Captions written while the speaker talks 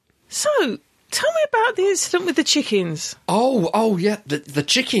So, tell me about the incident with the chickens. Oh, yeah, the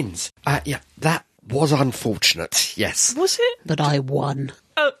chickens. Yeah, that was unfortunate, yes. Was it? But I won.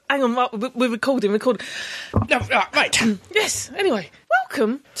 Oh, hang on, Mark, we're recording. No, right. Yes, anyway,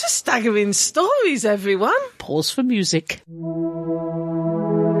 welcome to Staggering Stories, everyone. Pause for music.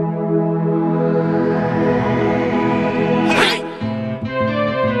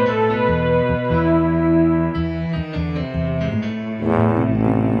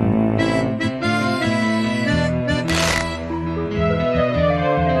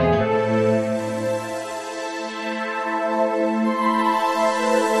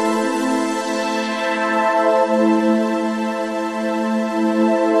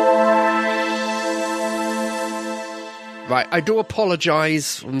 Right, I do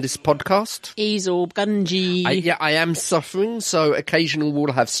apologise on this podcast. Easorb Gunji. I am suffering, so occasionally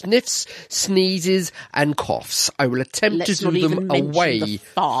we'll have sniffs, sneezes and coughs. I will attempt to do them away the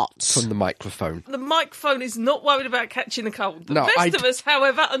farts. from the microphone. The microphone is not worried about catching a cold. The No, rest of us,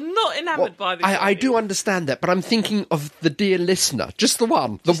 however, are not enamoured by this. I do understand that, but I'm thinking of the dear listener, just the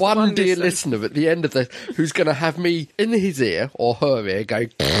one one dear listener. listener at the end of who's going to have me in his ear or her ear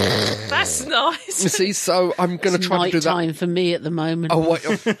going. That's nice. You see, so I'm going to try to do that. Night time for me at the moment. Oh,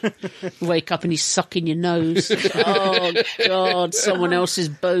 what? Wake up and he's sucking your nose. Oh, God, someone else's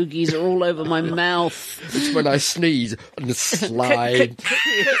bogies are all over my mouth. It's when I sneeze and slide.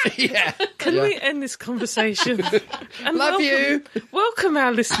 Yeah. Can we end this conversation? And Love you. Welcome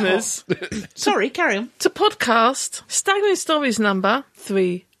our listeners Sorry, carry on. to podcast Staggering Stories number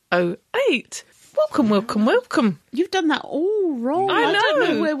 308. Welcome. You've done that all wrong. I don't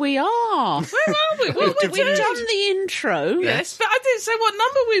know. know where we are. Where are we? What We've we're done doing? the intro. Yes, but I didn't say what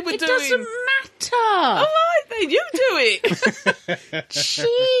number we were It doing. doesn't matter. All right, then, you do it.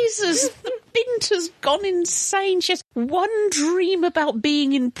 Jesus, the bint has gone insane. She has one dream about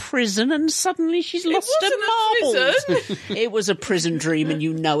being in prison and suddenly she's lost her wasn't a marbles. prison. It was a prison dream and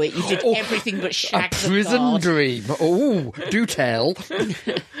you know it. You did everything but A shag the prison guard. dream. Oh, do tell.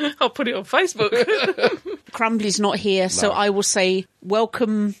 I'll put it on Facebook. Crumbly's not here, so I will say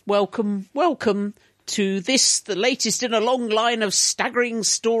welcome to this, the latest in a long line of Staggering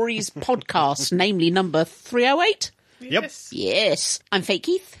Stories podcasts, namely number 308. Yep. Yes. I'm Fake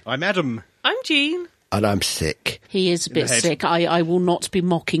Keith. I'm Adam. I'm Jean. And I'm sick. He is a bit the head. sick. I will not be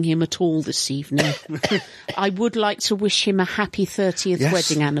mocking him at all this evening. I would like to wish him a happy 30th Yes.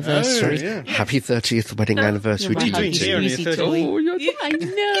 wedding anniversary. Oh, yeah. Happy 30th wedding anniversary You're to my you doing two. here? Only a easy 30th. toy. Oh, you're I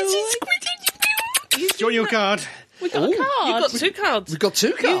know. Do you want your card? We got a card. You've got two cards. We've got two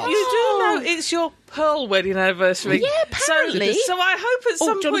You cards. do know it's your Pearl wedding anniversary. Yeah, apparently. So I hope at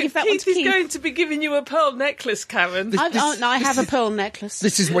some do you wanna point give that one Keith to is Keith? going to be giving you a pearl necklace, Karen. No, I have a pearl necklace.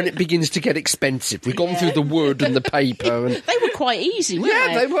 This is when it begins to get expensive. We've gone through the wood and the paper. And They were quite easy, weren't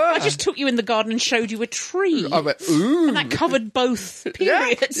Yeah, they were. I just took you in the garden and showed you a tree. I went, ooh. And that covered both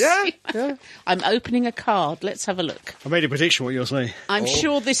periods. yeah. I'm opening a card. Let's have a look. I made a prediction what you'll say. I'm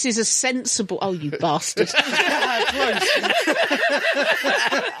sure this is a sensible... Oh, you bastard.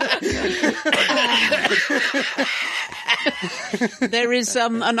 There is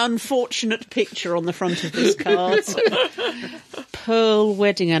an unfortunate picture on the front of this card. Pearl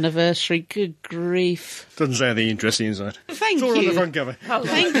wedding anniversary. Good grief. Doesn't say anything interesting inside. Thank It's all on you. the front cover.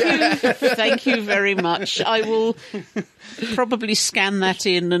 Thank you. Thank you very much. I will probably scan that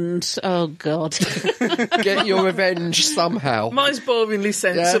in and... Oh, God. Get your revenge somehow. Mine's boringly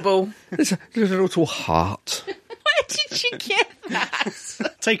sensible. There's a little heart. Where did you get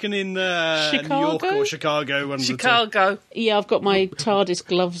that? Taken in New York Chicago? or Chicago. One of the two. Chicago. Yeah, I've got my TARDIS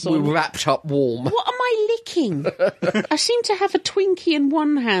gloves We on. were wrapped up warm. What am I licking? I seem to have a Twinkie in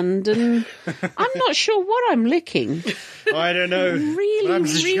one hand and I'm not sure what I'm licking. I don't know. What Really,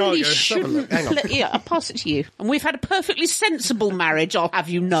 happens in really Chicago? shouldn't. Hang on. Yeah, I'll pass it to you. And we've had a perfectly sensible marriage, I'll have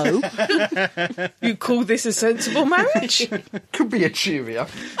you know. You call this a sensible marriage? Could be a Cheerio.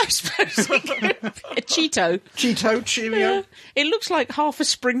 I suppose it could be a Cheeto. Cheeto Cheerio. Yeah. It looks like half a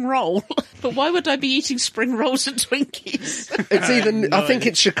spring roll. But why would I be eating spring rolls and Twinkies? It's either, I think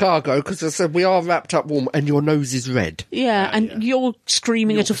it's Chicago, because I said we are wrapped up warm and your nose is red. Yeah, and you're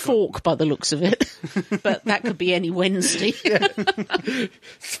screaming at a fork by the looks of it. But that could be any Wednesday.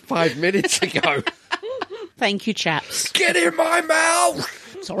 5 minutes ago. Thank you, chaps. Get in my mouth!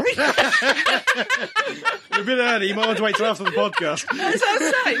 Sorry. You're a bit early. You might want to wait till after the podcast. As I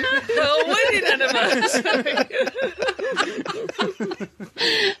say, Pearl wedding anniversary.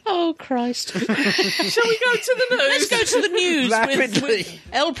 Oh, Christ. Shall we go to the news? Let's go to the news Rapidly. with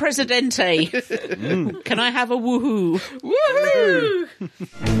El Presidente. Can I have a woohoo? Woohoo!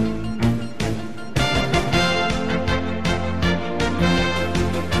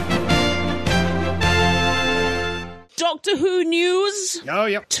 Doctor Who news. Oh,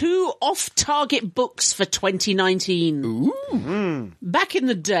 yep. 2 off-target books for 2019. Ooh. Back in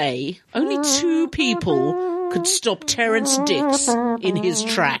the day, only 2 people could stop Terrance Dicks in his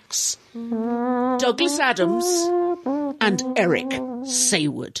tracks. Douglas Adams and Eric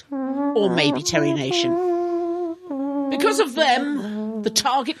Saward. Or maybe Terry Nation. Because of them, the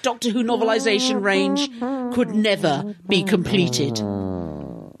target Doctor Who novelisation range could never be completed.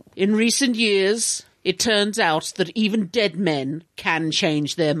 In recent years, it turns out that even dead men can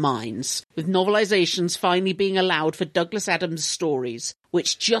change their minds, with novelisations finally being allowed for Douglas Adams' stories,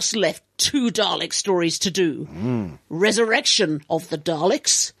 which just left 2 Dalek stories to do. Resurrection of the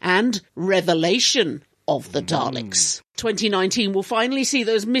Daleks and Revelation of the Daleks. 2019 will finally see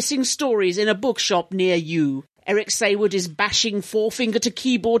those missing stories in a bookshop near you. Eric Saward is bashing forefinger to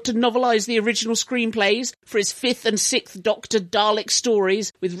keyboard to novelise the original screenplays for his 5th and 6th Doctor Dalek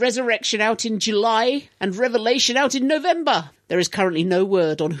stories, with Resurrection out in July and Revelation out in November. There is currently no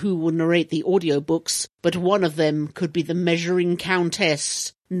word on who will narrate the audiobooks, but one of them could be the Measuring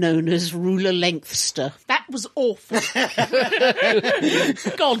Countess, known as Ruler Lengthster. That was awful.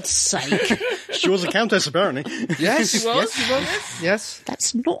 God's sake. She was a countess, apparently. Yes, She was. yes.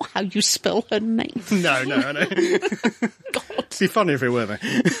 That's not how you spell her name. No, I know. God. It'd be funny if it were, though.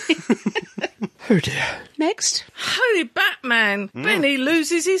 Oh dear. Next. Holy Batman! Benny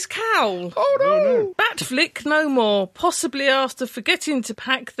loses his cowl. Oh no. Batflick no more, possibly after forgetting to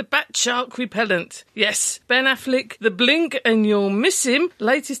pack the Bat Shark repellent. Yes, Ben Affleck, the blink and you'll miss him,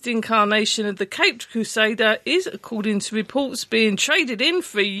 latest incarnation of the Caped Crusader, is, according to reports, being traded in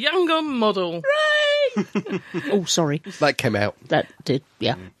for a younger model. Oh, sorry. That came out. That did,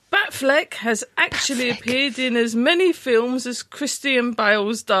 yeah. Batfleck has actually appeared in as many films as Christian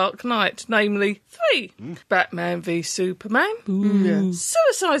Bale's Dark Knight, namely 3. Batman v Superman,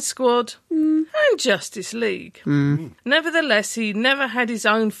 Suicide Squad, and Justice League. Nevertheless, he never had his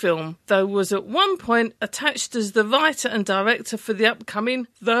own film, though was at one point attached as the writer and director for the upcoming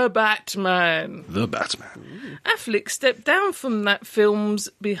The Batman. The Batman. Affleck stepped down from that film's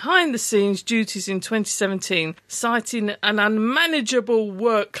behind-the-scenes duties in 2017, citing an unmanageable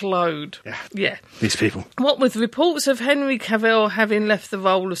workload. Yeah. These people. What with reports of Henry Cavill having left the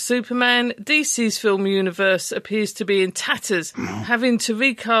role of Superman, DC's film universe appears to be in tatters, having to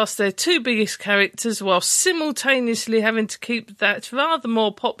recast their 2 biggest characters while simultaneously having to keep that rather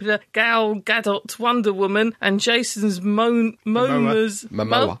more popular Gal Gadot Wonder Woman and Jason's Momoa's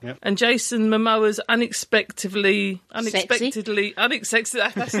Momoa. and Jason Momoa's unexpectedly, that's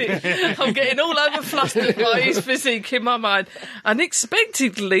it. I'm getting all over flustered by his physique in my mind.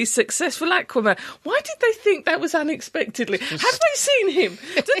 Unexpectedly successful Aquaman. Why did they think that was unexpectedly? Have they seen him?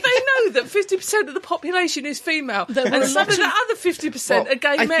 Did they know that 50% of the population is female and some of the other 50% are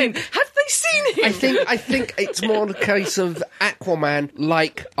gay men? Have they seen him? I think it's more the case of Aquaman,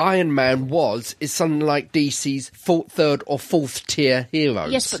 like Iron Man is something like DC's 3rd or 4th tier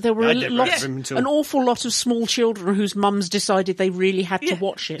heroes. Yes, but there were an awful lot of small children whose mums decided they really had to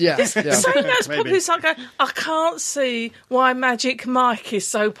watch it. Yeah. Saying that's popular, it's like I can't see why Magic Mike is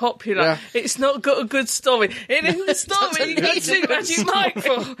so popular. Yeah. It's not got a good story. It is a story you go to Magic Mike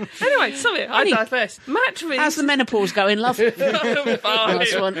for. Anyway, sorry, I digress. Matt Reeves. How's the menopause going, love?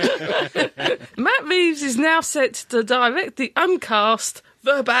 Last one. Matt Reeves is now set to direct the uncast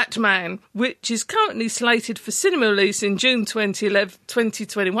The Batman, which is currently slated for cinema release in June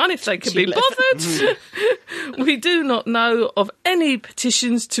 2021, if they can be bothered. We do not know of any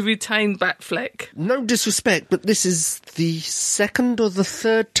petitions to retain Batfleck. No disrespect, but this is the 2nd or the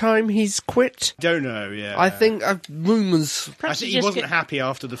 3rd time he's quit. Don't know, yeah. I think rumours... I think he wasn't happy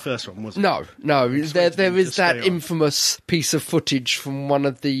after the first one, was he? No. There is that infamous piece of footage from one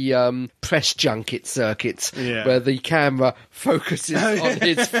of the press junket circuits where the camera focuses on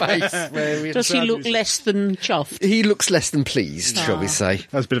his face. Does he look less than chuffed? He looks less than pleased, shall we say.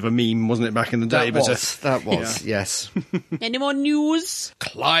 That was a bit of a meme, wasn't it, back in the day? That was, yes. Any more news?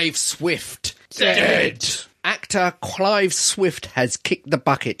 Clive Swift. Dead. Actor Clive Swift has kicked the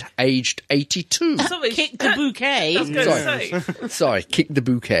bucket, aged 82. Sorry, Kick the bouquet. I was going to say. Sorry, kicked the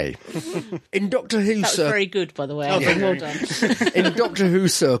bouquet. In Doctor Who That was very good, by the way. Well done. In Doctor Who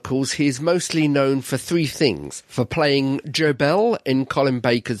circles, he is mostly known for 3 things. For playing Jor-El in Colin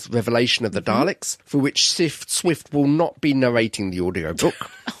Baker's Revelation of the Daleks, for which Swift will not be narrating the audiobook.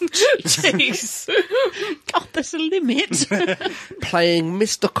 Jeez. God, there's a limit. Playing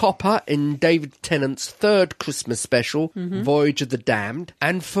Mr. Copper in David Tennant's 3rd third Christmas special, Voyage of the Damned,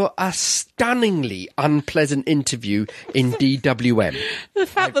 and for a stunningly unpleasant interview in DWM. The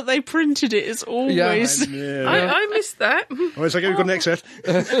fact that they printed it is always... I missed that. Oh, it's okay, we've got an excerpt.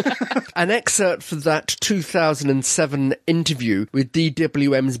 An excerpt for that 2007 interview with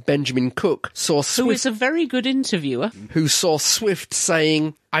DWM's Benjamin Cook saw Who Swift, is a very good interviewer. who saw Swift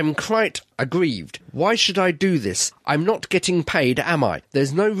saying, "I'm quite aggrieved. Why should I do this? I'm not getting paid, am I?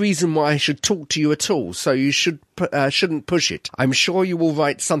 There's no reason why I should talk to you at all, so you shouldn't push it. I'm sure you will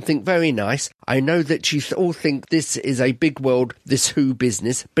write something very nice. I know that you all think this is a big world, this Who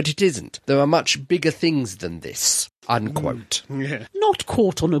business, but it isn't. There are much bigger things than this." Unquote. Yeah. Not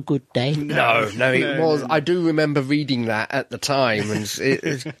caught on a good day. No, it was. I do remember reading that at the time, and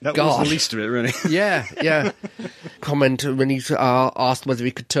That God. was the least of it, really. Yeah. Comment when he asked whether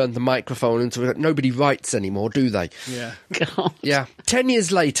he could turn the microphone into nobody writes anymore, do they? Yeah. God. Yeah. 10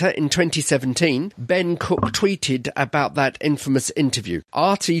 years later, in 2017, Ben Cook tweeted about that infamous interview.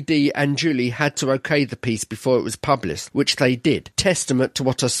 RTD and Julie had to okay the piece before it was published, which they did. Testament to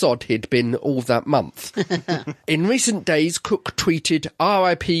what a sod he'd been all that month. In recent days, Cook tweeted,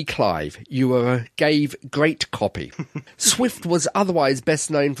 "R.I.P. Clive, gave great copy." Swift was otherwise best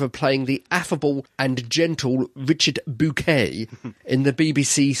known for playing the affable and gentle Richard Bouquet in the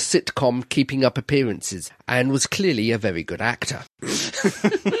BBC sitcom Keeping Up Appearances, and was clearly a very good actor.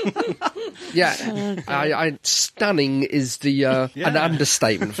 Yeah, stunning is the an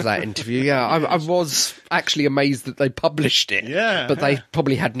understatement for that interview. Yeah, I was actually amazed that they published it. Yeah, but they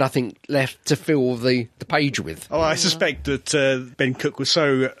probably had nothing left to fill the page with. Oh, I suspect that Ben Cook was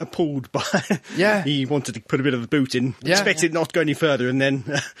so appalled by Yeah. he wanted to put a bit of the boot in, Yeah. expected it not to go any further, and then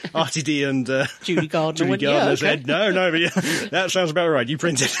RTD and Julie Gardner went, Gardner "Yeah, okay." said, no, but yeah, that sounds about right, you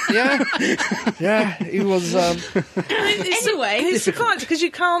print it. Yeah, he was. Anyway, It's quite, because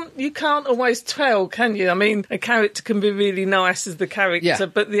you can't always tell, can you? I mean, a character can be really nice as the character, Yeah.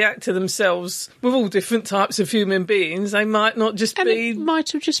 but the actor themselves, we're all different types of human beings. They might not just and be. it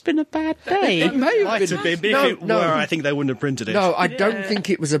might have just been a bad day. It may have Might have been, but if it were, I think they wouldn't have printed it. No, I don't think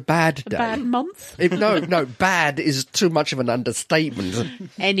it was a bad day. Bad month. No, bad is too much of an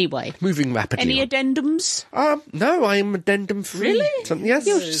understatement. Anyway. Moving rapidly. Any on. addendums? No, I am addendum free. Really? Yes.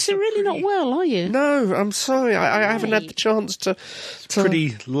 You're still really not well, are you? No, I'm sorry. I haven't had the chance to.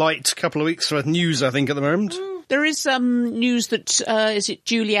 Pretty light couple of weeks for news, I think, at the moment. There is news that, is it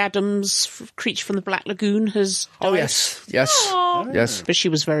Julie Adams, Creature from the Black Lagoon, has died? Oh, yes. Yes. But she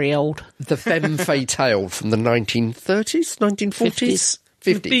was very old. The femme fatale from the 1930s, 1940s?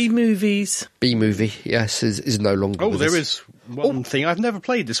 50s. B-movies. B-movie, yes, is no longer Oh, with there us. is one thing. I've never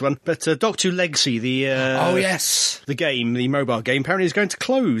played this one, but Doctor Who Legacy, the Oh, yes. the game, the mobile game, apparently is going to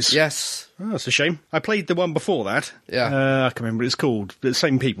close. Yes. Oh, that's a shame. I played the one before that. Yeah. I can't remember what it's called. The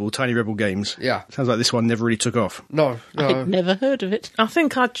same people, Tiny Rebel Games. Yeah. Sounds like this one never really took off. No. I'd never heard of it. I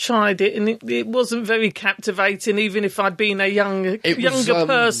think I tried it, and it wasn't very captivating, even if I'd been a younger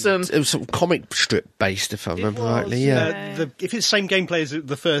person. It was sort of comic strip based, if I remember rightly. Yeah. If it's the same gameplay as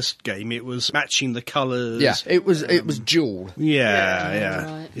the first game, it was matching the colours. Yeah, it was dual. Yeah.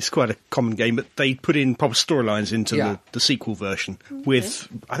 Right. It's quite a common game, but they put in proper storylines into Yeah. the sequel version with,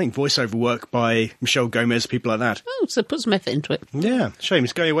 I think, voiceover work by Michelle Gomez, people like that. Oh, so put some effort into it. Yeah, shame.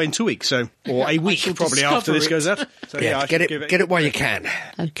 It's going away in 2 weeks, so or a week shall probably after discover this it. goes out. So Yeah, I get should it while you can.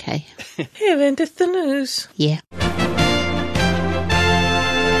 Okay. Here endeth the news. Yeah.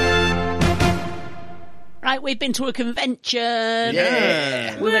 Right, we've been to a convention.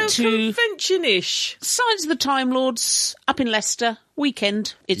 Yeah. We went to Convention-ish. Signs of the Time Lords up in Leicester.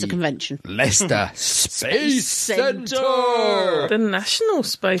 Weekend. It's a convention. Leicester Space Centre. Centre. The National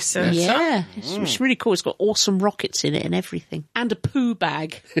Space Centre. Yeah, it's really cool. It's got awesome rockets in it and everything. And a poo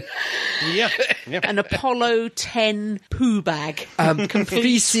bag. Yeah. An Apollo 10 poo bag.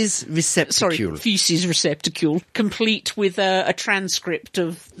 Feces receptacle. Feces receptacle. Complete with a transcript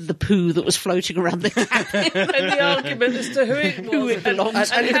of the poo that was floating around the cabin. And the argument as to who it belonged and,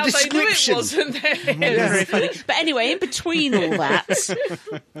 to. and And how the they knew it description. wasn't there. Very funny. But anyway, in between all that,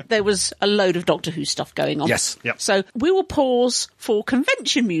 there was a load of Doctor Who stuff going on. Yes. Yep. So we will pause for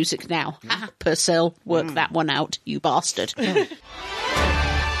convention music now. Purcell, work that one out, you bastard.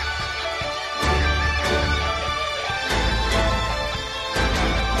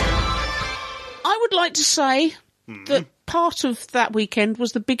 I would like to say that part of that weekend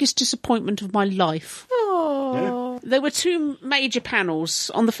was the biggest disappointment of my life. There were two major panels.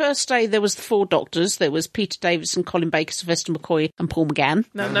 On the first day, there was the four doctors. There was Peter Davison, Colin Baker, Sylvester McCoy, and Paul McGann.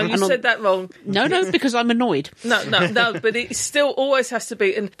 No, you said that wrong. No, because I'm annoyed. No, but it still always has to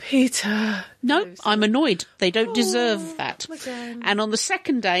be. And Peter... No, I'm annoyed. They don't deserve that. McGann. And on the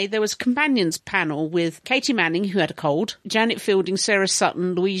second day, there was a companions panel with Katie Manning, who had a cold, Janet Fielding, Sarah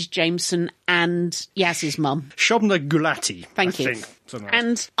Sutton, Louise Jameson, and Yaz's mum. Shobna Gulati. Thank you. Something like that.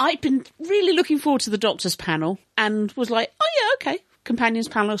 And I'd been really looking forward to the Doctors panel and was like, oh yeah, okay. Companions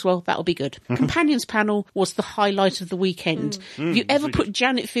panel as well, that'll be good. Companions panel was the highlight of the weekend. If you ever put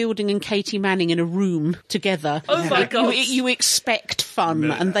Janet Fielding and Katie Manning in a room together, Oh my God. you expect fun,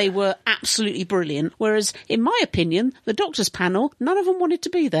 and they were absolutely brilliant. Whereas, in my opinion, the Doctors panel, none of them wanted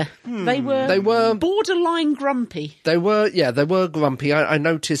to be there. They were borderline grumpy. They were grumpy. I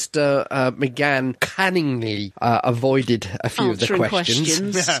noticed McGann cunningly avoided a few of the Answering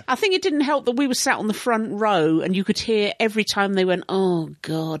questions. I think it didn't help that we were sat on the front row and you could hear every time they went, oh,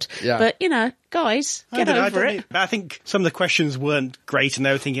 God. Yeah. But, guys, get over it. I think some of the questions weren't great, and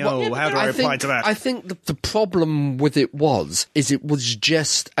they were thinking, how do I reply to that? I think the problem with it was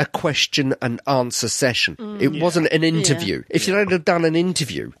just a question and answer session. It wasn't an interview. If you had done an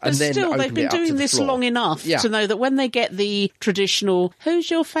interview and then Still, they've opened been it up to doing the this floor. long enough Yeah. to know that when they get the traditional, who's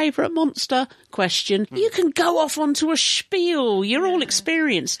your favourite monster question, you can go off onto a spiel. You're all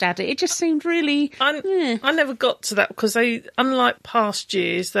experienced at it. It just seemed really... I never got to that because they, unlike past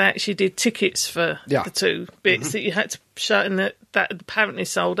years, they actually did tickets for Yeah. the two bits that you had to show, and that apparently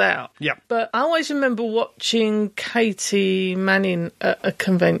sold out. Yeah. But I always remember watching Katie Manning at a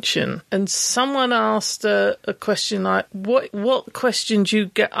convention, and someone asked a question like, "What question do you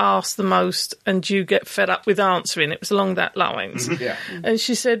get asked the most, and do you get fed up with answering?" It was along that lines. Yeah. And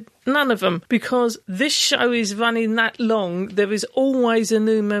she said, none of them, because this show is running that long, there is always a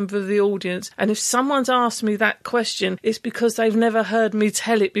new member of the audience. And if someone's asked me that question, it's because they've never heard me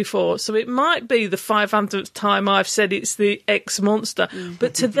tell it before. So it might be the 500th time I've said it's the X monster,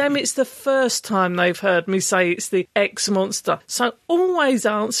 but to them it's the first time they've heard me say it's the X monster. So always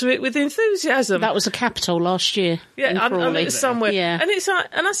answer it with enthusiasm. That was a Capitol last year. in Yeah, I Crawley. it's somewhere. Yeah. And it's like,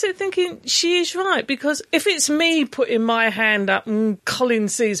 and I sit thinking, she is right, because if it's me putting my hand up and Colin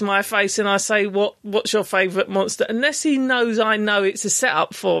sees my face and I say, what's your favourite monster? Unless he knows I know it's a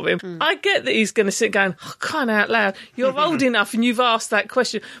setup for him, I get that he's going to sit going, oh, crying out loud, you're old enough and you've asked that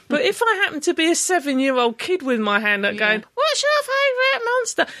question. But if I happen to be a 7-year-old kid with my hand up going, what's your favourite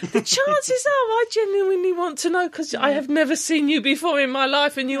monster? The chances are I genuinely want to know, because I have never seen you before in my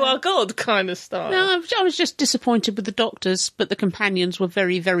life and you are God kind of style. No, I was just disappointed with the Doctors, but the companions were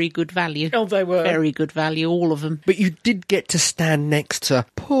very, very good value. Oh, they were. Very good value, all of them. But you did get to stand next to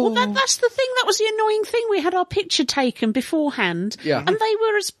Paul. Well, that's the thing. That was the annoying thing. We had our picture taken beforehand, Yeah. and they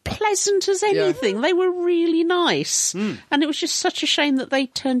were as pleasant as anything. They were really nice. And it was just such a shame that they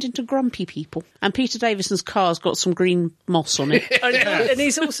turned into grumpy people. And Peter Davison's car's got some green moss on it. And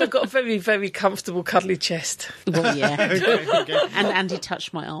he's also got a very, very comfortable, cuddly chest. Well, yeah. And he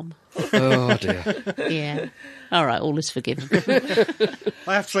touched my arm. Oh, dear. Yeah. All right, all is forgiven.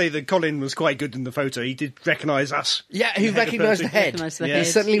 I have to say that Colin was quite good in the photo. He did recognise us. Yeah, he recognised the head. Recognised the He head,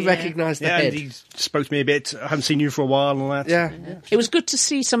 certainly yeah. recognised the Yeah, head. and he spoke to me a bit. I haven't seen you for a while and all that. Yeah. It was good to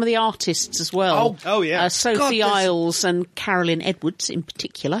see some of the artists as well. Oh, yeah. Sophie God, Isles and Carolyn Edwards in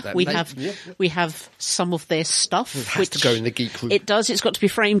particular. We have some of their stuff. It has to go in the Geek Room. It does. It's got to be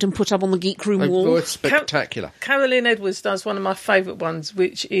framed and put up on the Geek Room Oh, wall. it's spectacular. Carolyn Edwards does one of my favourite ones,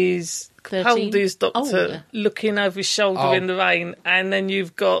 which is 13? Capaldi's Doctor Oh, yeah. looking over his shoulder Oh. in the rain, and then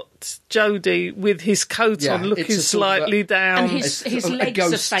you've got Jodie with his coat Yeah, on, it's looking a sort of slightly down. And his It's a legs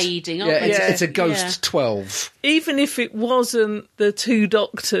ghost. are fading, aren't Yeah, they? it's a ghost Yeah. 12. Even if it wasn't the two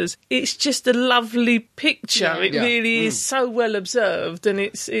doctors, it's just a lovely picture. Yeah. It Yeah. really is so well observed, and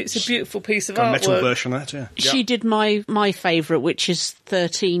it's a beautiful piece of Got a artwork. metal version of that, yeah. She did my favourite, which is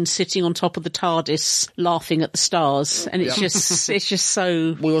 13 sitting on top of the TARDIS laughing at the stars, and it's just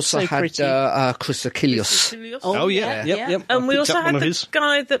so We also so had pretty. Chris Achilles. Oh, yeah. Yep. And we I picked also up one had of the his.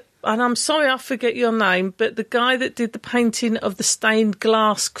 guy that, and I'm sorry I forget your name, but the guy that did the painting of the stained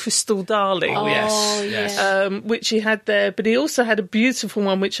glass crystal darling. Oh, yes. Which he had there, but he also had a beautiful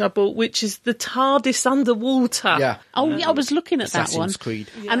one which I bought, which is the TARDIS underwater. Yeah. Oh, yeah, I was looking at that one. Assassin's Creed.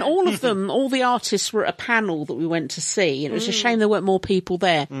 And all of them, all the artists were at a panel that we went to see. And it was a shame there weren't more people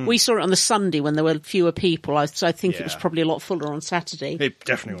there. We saw it on the Sunday when there were fewer people. So I think it was Yeah. probably a lot fuller on Saturday. It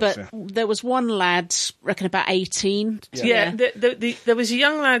definitely was, But yeah. there was one lad, reckon about 18. Yeah, there was a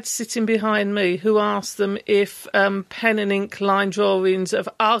young lad sitting behind me who asked them if pen and ink line drawings of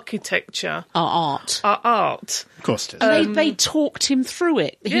architecture Our art. are art. Of course it is. And they talked him through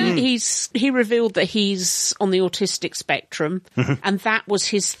it. He revealed that he's on the autistic spectrum, and that was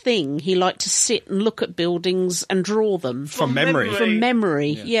his thing. He liked to sit and look at buildings and draw them. From memory. From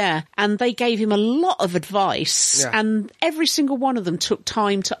memory, yeah. And they gave him a lot of advice, and every single one of them took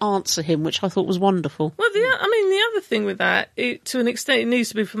time to answer him, which I thought was wonderful. Well, the other thing with that, to an extent, it needs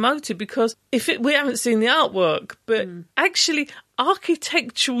to be promoted, because we haven't seen the artwork, but actually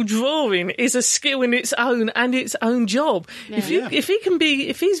architectural drawing is a skill in its own and its own job.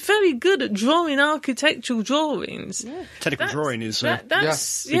 If he's very good at drawing architectural drawings, technical drawing is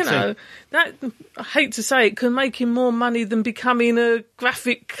that's that, I hate to say it, can make him more money than becoming a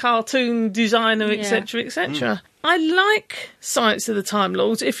graphic cartoon designer, etc., etc. I like Science of the Time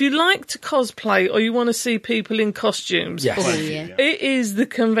Lords. If you like to cosplay or you want to see people in costumes, it is the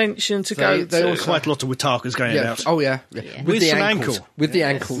convention to go to. Quite a lot of Watakas going about. Oh, yeah. With some ankles. ankle. With the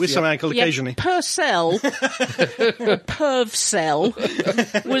ankles. With some ankle occasionally. Purcell, or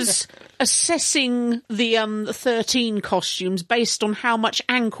Pervcell, was assessing the 13 costumes based on how much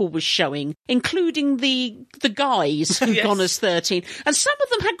ankle was showing, including the guys who'd gone as 13. And some of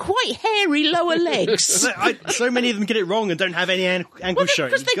them had quite hairy lower legs. So many of them get it wrong and don't have any ankle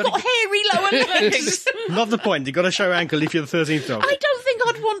showing. Because they've got hairy lower legs. Not the point. You've got to show ankle if you're the 13th dog. I don't think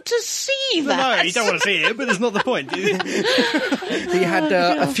I'd want to see that. No, you don't want to see it, but that's not the point. He had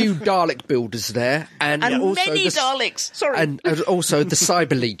a few Dalek builders there. And also many Daleks. Sorry. And also the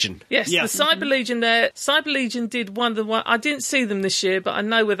Cyber Legion. Yes, the Cyber Legion there. Cyber Legion did one of the I didn't see them this year, but I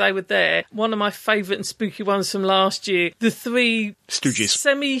know where they were there. One of my favourite and spooky ones from last year. The 3 Stooges.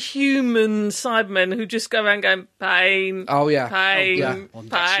 Semi-human Cybermen who just go around going, pain, pain,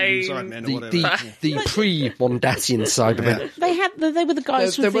 pain. The pre-Mondasian Cybermen. They were the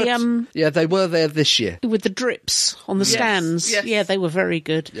guys with the... Yeah, they were there this year. With the drips on the stands. Yes. Yeah, they were very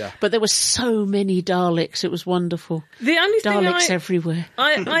good. Yeah. But there were so many Daleks, it was wonderful. The only thing Daleks everywhere.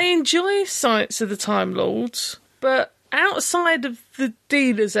 I enjoy Science of the Time Lords, but outside of the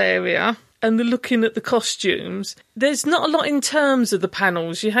dealers area and the looking at the costumes, there's not a lot in terms of the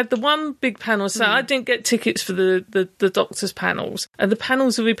panels. You had the one big panel, so I didn't get tickets for the Doctor's panels, and the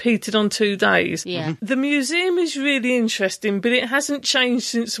panels are repeated on 2 days. Yeah. The museum is really interesting, but it hasn't changed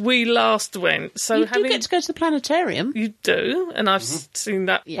since we last went. So You do get to go to the planetarium. You do, and I've seen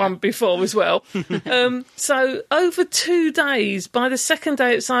that one before as well. So over 2 days, by the second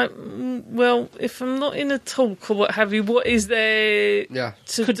day, it's like, well, if I'm not in a talk or what have you, what is there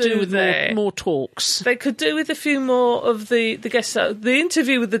to do with there? More talks. They could do with a few more of the guests. The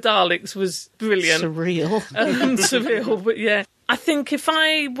interview with the Daleks was brilliant. Surreal. But yeah. I think if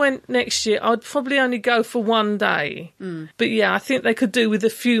I went next year, I'd probably only go for 1 day. But yeah, I think they could do with a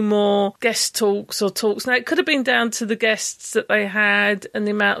few more guest talks or talks. Now, it could have been down to the guests that they had and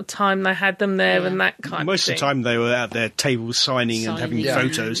the amount of time they had them there and that kind of thing. Most of the time they were at their tables signing and having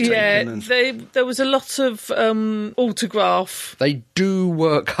photos taken. Yeah, there was a lot of autograph. They do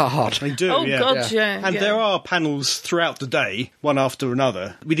work hard. They do, Oh, God, yeah. And there are panels throughout the day, one after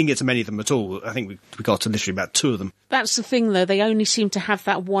another. We didn't get to many of them at all. I think we got to literally about 2 of them. That's the thing, though. They only seem to have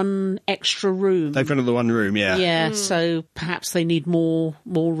that one extra room. They've rented the one room, yeah. Yeah, so perhaps they need more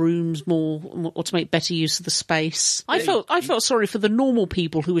rooms, or to make better use of the space. I felt sorry for the normal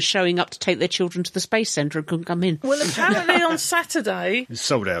people who were showing up to take their children to the space centre and couldn't come in. Well, apparently on Saturday... It's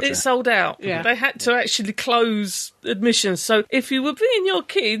sold out. It's sold out. Yeah. They had to actually close admissions. So if you were bringing your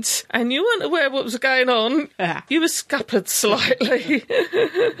kids and you weren't aware what was going on, you were scuppered slightly.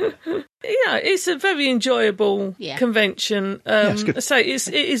 Yeah, it's a very enjoyable convention. So it is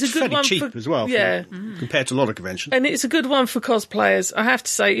a good fairly one cheap as well. Compared to a lot of conventions, and it's a good one for cosplayers. I have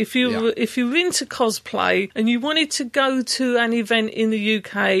to say, if you're into cosplay and you wanted to go to an event in the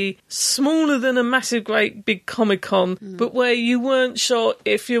UK smaller than a massive, great big Comic-Con, but where you weren't sure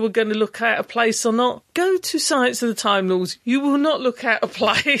if you were going to look out of place or not, go to Science of the Time Lords. You will not look out of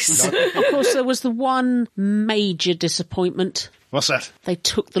place. No. Of course, there was the one major disappointment. What's that? They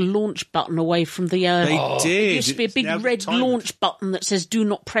took the launch button away from the... They did. It used to be a big red launch button that says, do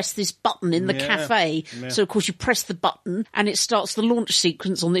not press this button in the cafe. Yeah. So, of course, you press the button and it starts the launch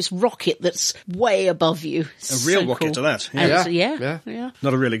sequence on this rocket that's way above you. A real rocket to that. Yeah.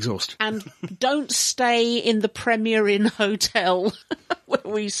 Not a real exhaust. And don't stay in the Premier Inn hotel where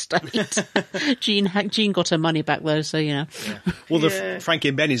we stayed. Jean got her money back, though, so, you know. Yeah. Well, the Frankie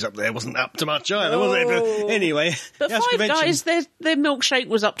and Benny's up there wasn't up to much either, was it? But anyway. But Five Guys, their milkshake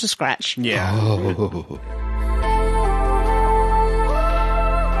was up to scratch. Yeah. Oh.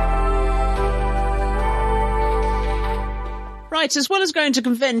 Right, as well as going to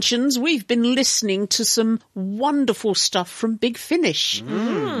conventions, we've been listening to some wonderful stuff from Big Finish.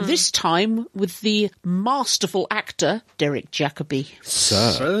 This time with the masterful actor, Derek Jacobi.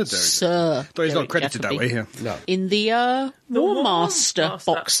 Derek. Sir. Though he's Derek not credited Jacobi. that way here. No. In the War Master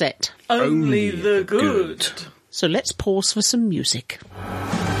box set. Only the good. So let's pause for some music.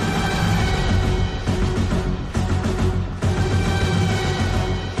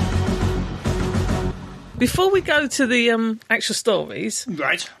 Before we go to the actual stories,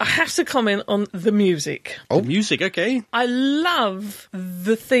 Right. I have to comment on the music. The music, okay. I love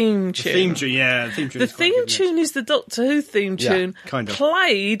the theme tune. Theme tune, yeah. The theme tune, The is quite theme good, yes. tune is the Doctor Who theme Yeah, tune, kind of.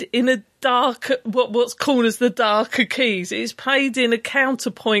 played in a dark, what's called as the darker keys. It's played in a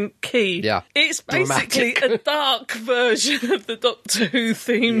counterpoint key. Yeah. It's basically Dramatic. a dark version of the Doctor Who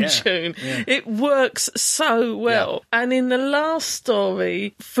theme Yeah, tune. yeah. It works so well. And in the last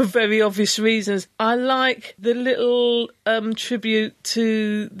story, for very obvious reasons, I like the little tribute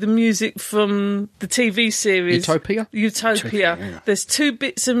to the music from the TV series Utopia? Utopia. There's 2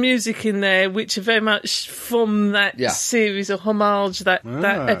 bits of music in there which are very much from that Yeah. series of homage, that didn't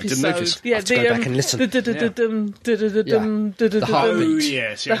episode. notice. Yeah, Have to go back and listen. The heartbeat. Oh,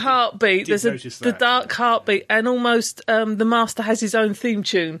 yes. The heartbeat. Did There's notice the that. dark heartbeat, and almost the Master has his own theme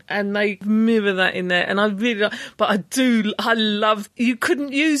tune, and they mirror that in there. And I really like, but I love. You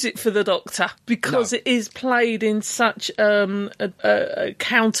couldn't use it for the Doctor because No. it is played in such a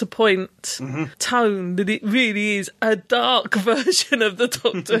counterpoint tone that it really is a dark version of the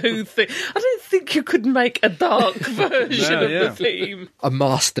Doctor Who thing. I don't think you could make a dark version No, of yeah. the theme. A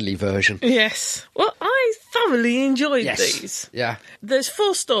masterly version. Yes. Well, I thoroughly enjoyed Yes. these. Yeah. There's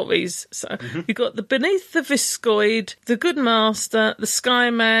 4 stories. So you've got the Beneath the Viscoid, the Good Master, the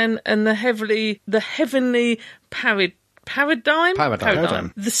Skyman, and the Heavenly Paradigm?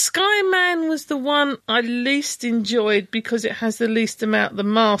 Paradigm. The Skyman was the one I least enjoyed because it has the least amount of the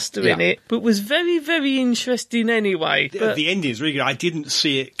Master in Yeah. it, but was very, very interesting anyway. But, The ending is really good. I didn't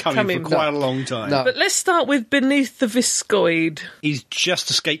see it coming for quite a long time. No. but let's start with Beneath the Viscoid. He's just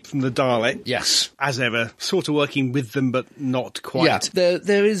escaped from the Dalek. Yes. As ever. Sort of working with them, but not quite. Yeah,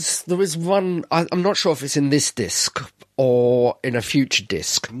 there is one. I'm not sure if it's in this disc or in a future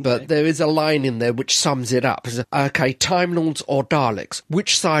disc, but there is a line in there which sums it up. It's, okay, Time Lords or Daleks,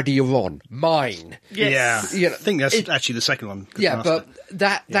 which side are you on? Mine. Yes. Yeah. You know, I think that's it- actually the second one. Good Yeah, Master.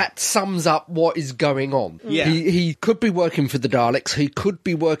 but that sums up what is going on. Yeah. He could be working for the Daleks, he could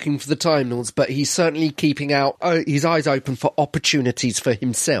be working for the Time Lords, but he's certainly keeping out his eyes open for opportunities for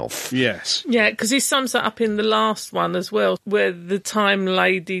himself. Yes. Yeah, because he sums that up in the last one as well, where the Time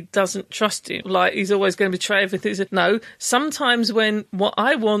Lady doesn't trust him. Like, he's always going to betray everything. He said, no, sometimes when what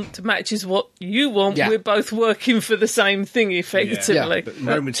I want matches what you want, Yeah. we're both working for the same thing, effectively. Yeah. But the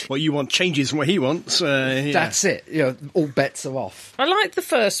moment what you want changes from what he wants. Yeah. That's it. You know, all bets are off. I like the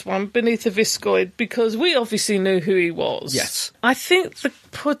first one, Beneath the Viscoid, because we obviously knew who he was. Yes. I think the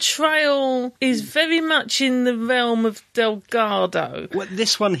portrayal is very much in the realm of Delgado. Well,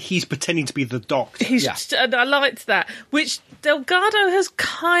 this one, he's pretending to be the Doctor. And I liked that, which Delgado has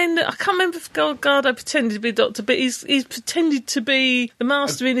kind of... I can't remember if Delgado pretended to be a doctor, but he's pretended to be... The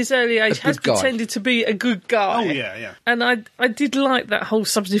Master in his early age has good guy. pretended to be a good guy. Oh, yeah, yeah. And I did like that whole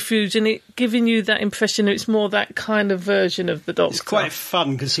subterfuge and it giving you that impression that it's more that kind of version of the Doctor. It's quite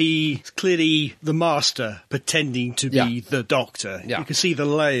fun because he's clearly the Master pretending to be Yeah. the Doctor. Yeah. You can see the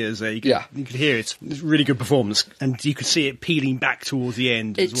layers there. You could hear it. It's a really good performance. And you could see it peeling back towards the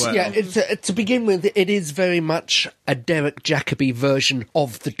end as well. Yeah, to begin with, it is very much a Derek Jacobi version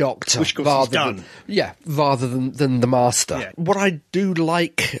of the Doctor. Which, of course, he's done. Rather than the Master. Yeah. What I do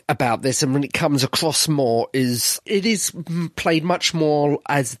like about this, and when it comes across more, is it is played much more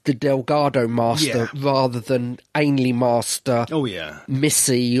as the Delgado Master rather than Ainley Master. Oh, yeah.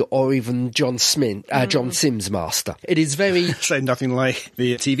 Missy or even John Sims Master. It is very So nothing like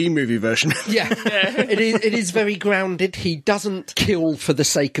the TV movie version. it is very grounded. He doesn't kill for the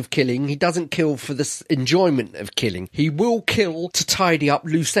sake of killing. He doesn't kill for the enjoyment of killing. He will kill to tidy up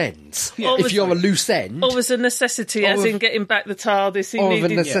loose ends. Yeah. If you're a loose end, Or was a necessity, as in getting back the TARDIS. or of a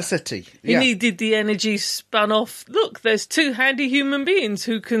necessity. He needed the energy spun off. Look, there's 2 handy human beings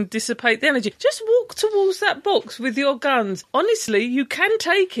who can dissipate the energy. Just walk towards that box with your guns. Honestly, you can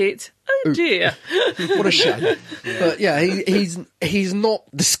take it. Oh dear. What a shame. But yeah, he's not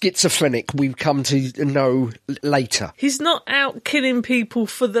the schizophrenic we've come to know later. He's not out killing people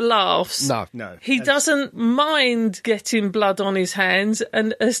for the laughs. No. He doesn't mind getting blood on his hands,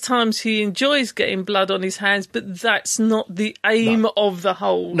 and as times he enjoys getting blood on his hands, but that's not the aim of the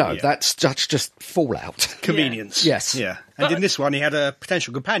whole. No, that's just fallout. Convenience. Yes. Yeah. And in this one, he had a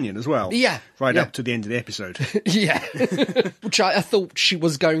potential companion as well. Yeah, Right yeah. up to the end of the episode. Yeah. Which I thought she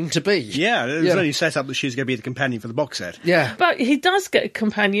was going to be. Yeah, it was only set up that she was going to be the companion for the box set. Yeah. But he does get a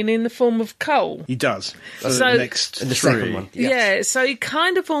companion in the form of Cole. He does. For So- the next In the three. second one. Yeah, so he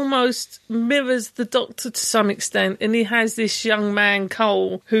kind of almost mirrors the Doctor to some extent, and he has this young man,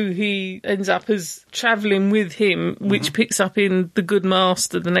 Cole, who he ends up as travelling with him, which picks up in The Good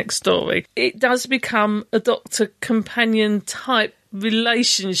Master, the next story. It does become a Doctor companion type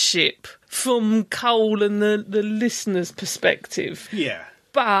relationship from Cole and the listener's perspective. Yeah.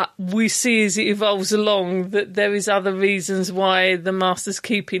 But we see as it evolves along that there is other reasons why the Master's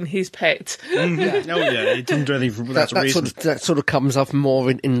keeping his pet. Oh, yeah, it doesn't do anything without a reason. That sort of comes up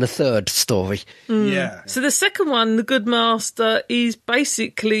more in the third story. Yeah. So the second one, The Good Master, is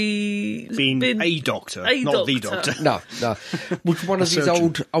basically Being a doctor, not the doctor. No. With one of these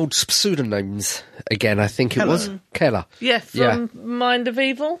surgeon. old pseudonyms again, I think it was. Keller. Yeah, from Mind of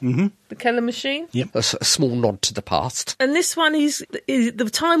Evil, the Keller machine. A small nod to the past. And this one is the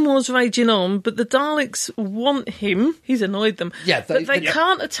Time War's raging on, but the Daleks want him. He's annoyed them. Yeah, but they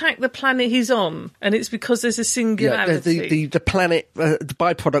can't attack the planet he's on, and it's because there's a singularity. The planet, the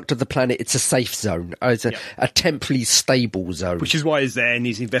byproduct of the planet, it's a safe zone. It's a temporarily stable zone. Which is why he's there and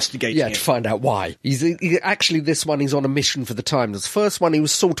he's investigating to it. find out why. Actually, this one he's on a mission for the Time. The first one he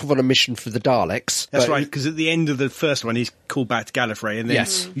was sort of on a mission for the Daleks. That's but right, because at the end of the first one, he's called back to Gallifrey, and then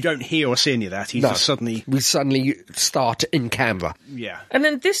you don't hear or see any of that. He's just suddenly... We suddenly start in Canberra. Yeah. And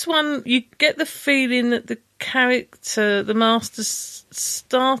then this one, you get the feeling that the character, the Master's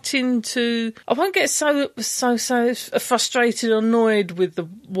starting to... I won't get so frustrated or annoyed with the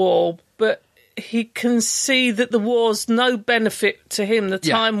war, but he can see that the war's no benefit to him, the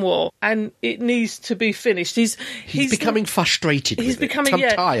Time War, and it needs to be finished. He's becoming frustrated He's with becoming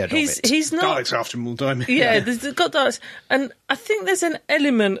it. I'm tired of it. He's not... Daleks after him all the time. Yeah, there's got Daleks. And I think there's an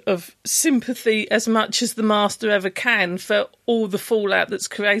element of sympathy as much as the Master ever can for all the fallout that's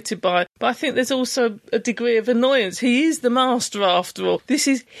created by it. But I think there's also a degree of annoyance. He is the Master after all. This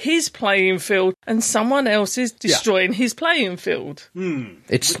is his playing field and someone else is destroying his playing field.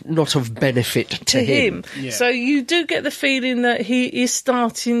 It's not of benefit to him. Yeah. So you do get the feeling that he is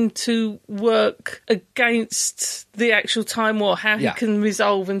starting to work against the actual Time War, how he can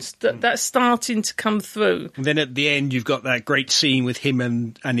resolve, and that's starting to come through. And then at the end, you've got that great scene with him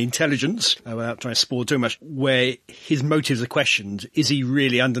and Intelligence, without trying to spoil too much, where his motives are questioned. Is he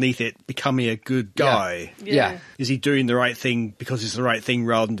really underneath it becoming a good guy? Yeah. Is he doing the right thing because it's the right thing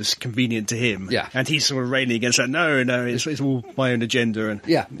rather than just convenient to him? Yeah. And he's sort of railing against that. No, it's all my own agenda. And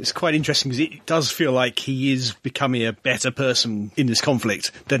it's quite interesting because it does feel like he is becoming a better person in this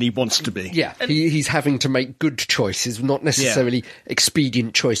conflict than he wants to be. Yeah, he's having to make good choices, not necessarily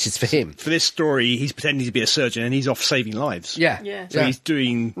expedient choices for him. For this story, he's pretending to be a surgeon and he's off saving lives. Yeah. So he's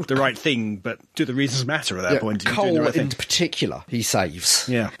doing the right thing, but do the reasons matter at that point? He's doing the Cole right thing. in particular, he saves.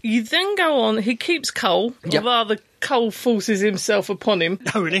 Yeah. You then go on, he keeps Cole, or rather Cole forces himself upon him.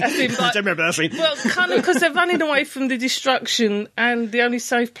 Oh, really? As in, I don't remember that scene. Well, kind of, because they're running away from the destruction and the only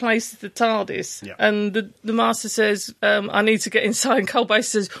safe place is the TARDIS. Yeah. And the Master says, I need to get inside. And Cole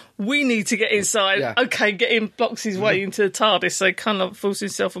basically says, we need to get inside. Yeah. Okay, get him, blocks his way into the TARDIS, so he kind of forces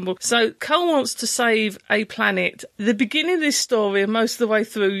himself on board. So Cole wants to save a planet. The beginning of this story and most of the way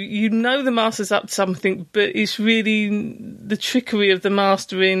through, you know the Master's up to something, but it's really the trickery of the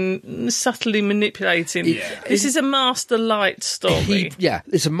Master in subtly manipulating. This is a Master Light story.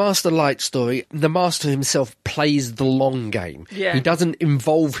 It's a Master Light story. The Master himself plays the long game. Yeah. He doesn't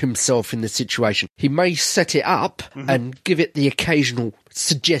involve himself in the situation. He may set it up and give it the occasional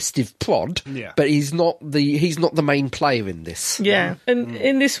suggestive prod, but he's not the main player in this. Yeah, and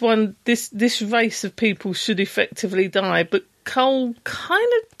in this one, this race of people should effectively die, but Cole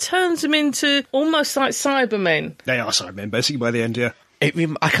kind of turns them into almost like Cybermen. They are Cybermen, basically, by the end, yeah.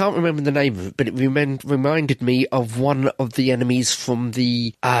 I can't remember the name of it, but it reminded me of one of the enemies from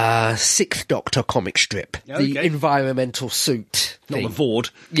the Sixth Doctor comic strip. Okay. The environmental suit Not thing. the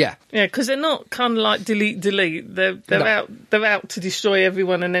Vord. Yeah. Yeah, because they're not kind of like delete. They're out to destroy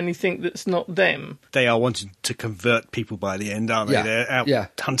everyone and anything that's not them. They are wanting to convert people by the end, aren't they? Yeah. They're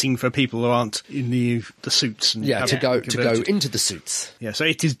out hunting for people who aren't in the suits. And To go converted. into the suits. Yeah, so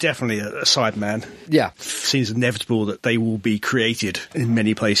it is definitely a Cyberman. Yeah. Seems inevitable that they will be created in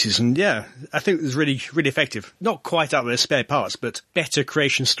many places, and I think it was really, really effective. Not quite up there spare parts, but better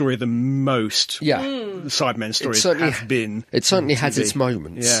creation story than most the Cybermen stories have been. It certainly on has TV. its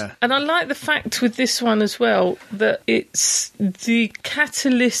moments. Yeah. And I like the fact with this one as well that it's the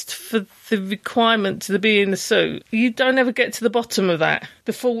catalyst for the requirement to be in the suit. You don't ever get to the bottom of that.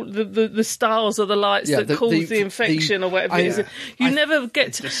 the stars or the lights that cause the infection or whatever it is. You never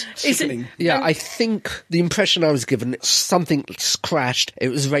get to... I think the impression I was given, something crashed, it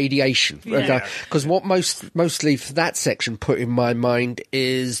was radiation. Because what mostly for that section put in my mind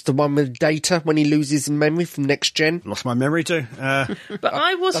is the one with Data when he loses his memory from Next Gen. Lost my memory too. But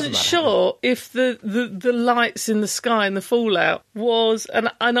I wasn't sure if the lights in the sky and the fallout was, and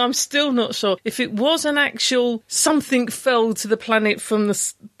I'm still not sure, if it was an actual something fell to the planet from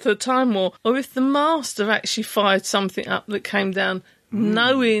the Time War, or if the Master actually fired something up that came down,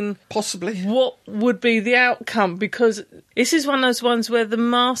 knowing possibly what would be the outcome, because this is one of those ones where the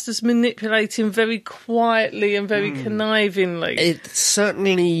Master's manipulating very quietly and very connivingly. It's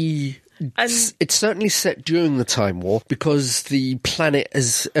certainly set during the Time War, because the planet,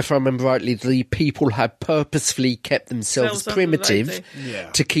 as if I remember rightly, the people had purposefully kept themselves primitive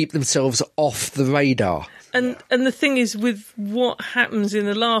to keep themselves off the radar. And the thing is, with what happens in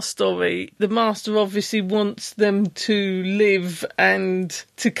the last story, the Master obviously wants them to live and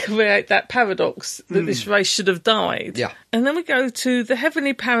to create that paradox that this race should have died. Yeah. And then we go to the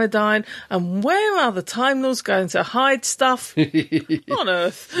Heavenly Paradigm, and where are the Time Lords going to hide stuff? On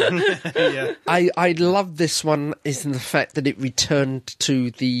Earth. I love this one is in the fact that it returned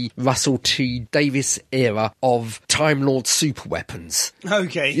to the Russell T Davies era of Time Lord superweapons.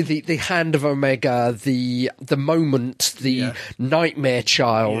 Okay. The Hand of Omega, the Moment, the Nightmare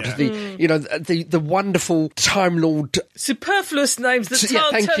Child, the wonderful Time Lord. Superfluous names that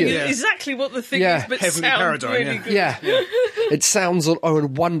tell you exactly what the thing is, but Heavenly sound Paradigm, really good. Yeah. It sounds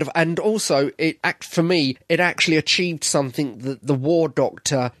wonderful, and also for me it actually achieved something that the War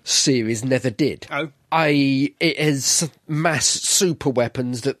Doctor series never did. It is mass super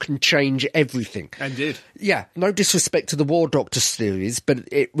weapons that can change everything. And did. Yeah, no disrespect to the War Doctor series, but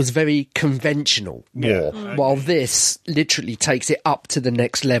it was very conventional war, while this literally takes it up to the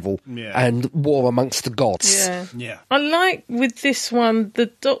next level and war amongst the gods. Yeah. I like with this one,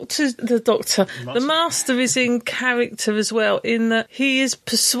 the Master is in character as well, in that he is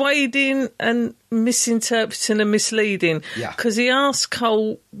persuading and misinterpreting and misleading, because he asks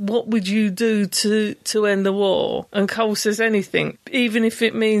Cole, what would you do to end the war? And Cole says anything, even if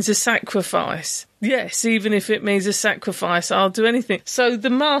it means a sacrifice. Yes, even if it means a sacrifice, I'll do anything. So the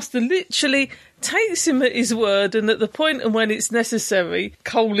Master literally takes him at his word, and at the point and when it's necessary,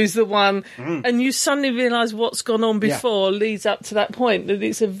 Cole is the one, and you suddenly realise what's gone on before leads up to that point, that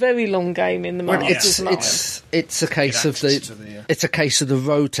it's a very long game in the Master's mind. It's a case of it's a case of the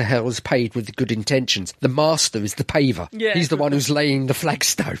road to hell is paved with good intentions. The Master is the paver. Yeah. He's the one who's laying the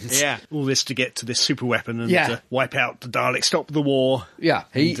flagstones. Yeah, all this to get to this super weapon and to wipe out the Daleks, stop the war. Yeah,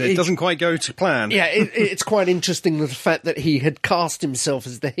 it doesn't quite go to plan. Yeah, it's quite interesting the fact that he had cast himself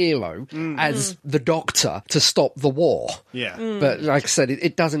as the hero, as the Doctor, to stop the war. Yeah. But like I said,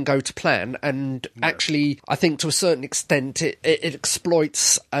 it doesn't go to plan, and actually I think to a certain extent it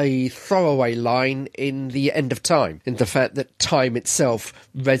exploits a throwaway line in The End of Time, in the fact that time itself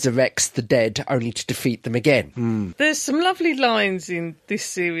resurrects the dead only to defeat them again. There's some lovely lines in this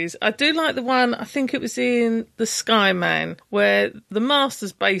series. I do like the one, I think it was in The Skyman, where the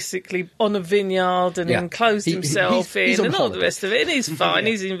Master's basically on a vineyard and enclosed himself in and all the rest of it, and he's fine,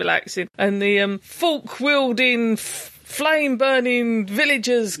 he's relaxing, and the fork-wielding, flame-burning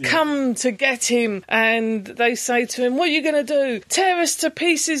villagers come to get him, and they say to him, what are you going to do? Tear us to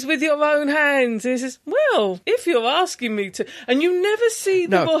pieces with your own hands. And he says, well, if you're asking me to. And you never see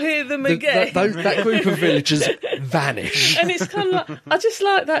them or hear them again. That group of villagers vanish. And it's kind of like, I just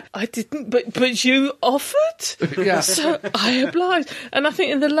like that. I didn't, but you offered? Yeah. So I obliged. And I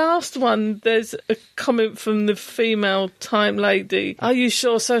think in the last one, there's a comment from the female Time Lady. Are you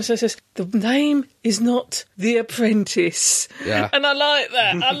sure? So-and-so says, the name is not The Apprentice. Yeah. And I like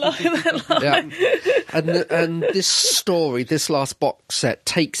that. I like that line. Yeah. And this story, this last box set,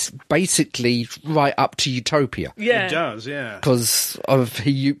 takes basically right up to Utopia. Yeah. It does, yeah. Because of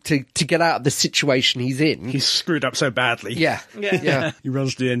to get out of the situation he's in. He's screwed up so badly. Yeah. He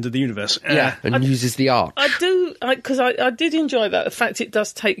runs to the end of the universe. And uses the arc. I do, because I did enjoy that. The fact it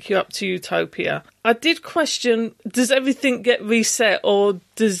does take you up to Utopia. I did question, does everything get reset, or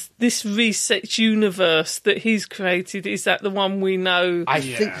does this reset universe that he's created, is that the one we know? I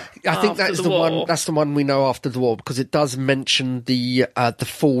think that's the one. That's the one we know after the war, because it does mention the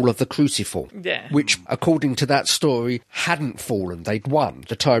fall of the Cruciform, which, according to that story, hadn't fallen. They'd won.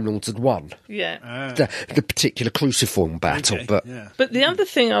 The Time Lords had won. Yeah, the particular Cruciform battle. Okay. But the other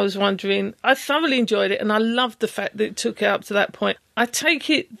thing I was wondering, I thoroughly enjoyed it, and I loved the fact that it took it up to that point. I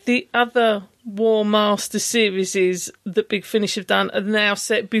take it the other War Master series that Big Finish have done are now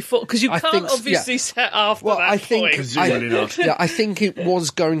set before, because you can't obviously set after that I think, point. I think it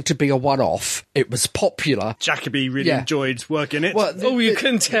was going to be a one-off. It was popular. Jacoby really enjoyed working it. Well, you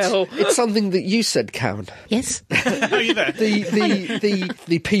can tell. It's something that you said, Karen. Yes. Are you there?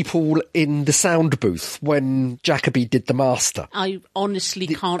 The people in the sound booth when Jacoby did the Master. I honestly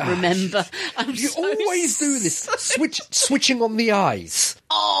can't remember. You always do this. Switching on the eyes.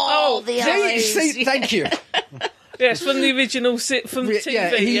 Oh, the eyes. See, thank you. Yes, from the original from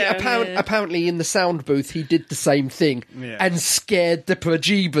TV. Apparently in the sound booth he did the same thing and scared the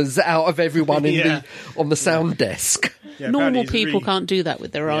bejeebers out of everyone on the sound desk. Yeah, normal people can't do that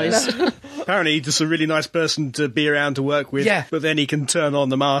with their eyes. Apparently he's just a really nice person to be around to work with, but then he can turn on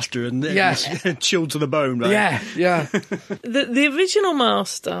the Master and chilled to the bone. Right? Yeah. The original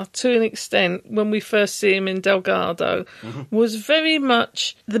Master, to an extent, when we first see him in Delgado, was very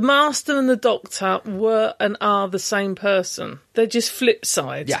much the Master and the Doctor were and are the same person. They're just flip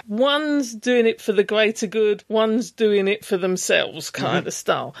sides. Yeah. One's doing it for the greater good, one's doing it for themselves kind of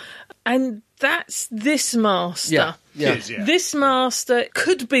style. And that's this Master. Yeah. This Master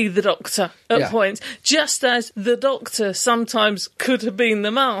could be the Doctor at points, just as the Doctor sometimes could have been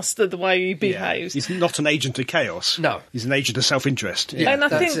the Master the way he behaves. He's not an agent of chaos. No. He's an agent of self-interest. Yeah, and I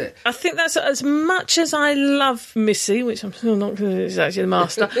think that's as much as I love Missy, which I'm still not going to is actually the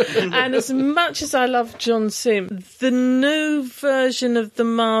Master, and as much as I love John Sim, the new version of the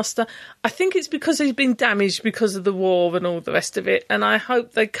Master, I think it's because he's been damaged because of the war and all the rest of it, and I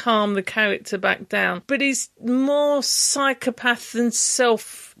hope they calm the character back down. But he's more psychopath than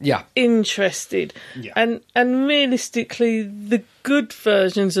self-interested. Yeah. And realistically, the good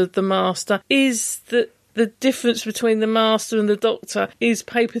versions of the Master is that the difference between the Master and the Doctor is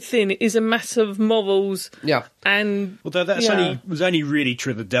paper thin. It is a matter of morals. Yeah. And although that was only really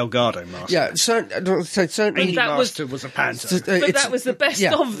true of the Delgado Master. Yeah, certainly. Any Master was a panther. But that was the best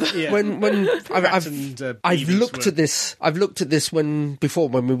of them. Yeah. When I've looked at this when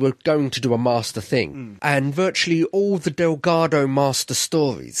we were going to do a Master thing, and virtually all the Delgado Master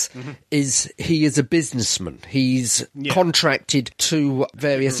stories he is a businessman. He's contracted to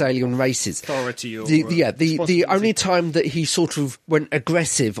various alien races. Authority or the only time that he sort of went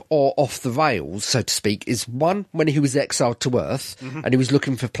aggressive or off the rails, so to speak, is one, when he was exiled to Earth and he was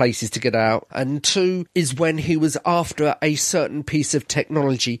looking for places to get out, and two is when he was after a certain piece of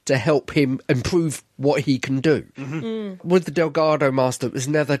technology to help him improve what he can do. With the Delgado Master, it was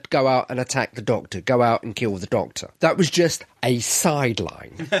never go out and attack the Doctor, go out and kill the Doctor. That was just a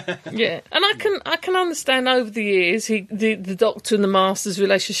sideline. Yeah, and I can understand over the years the Doctor and the Master's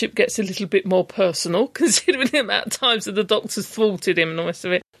relationship gets a little bit more personal, considering the amount of times that the Doctor's thwarted him and the rest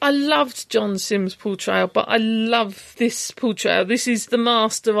of it. I loved John Sims' portrayal, but I love this portrayal. This is the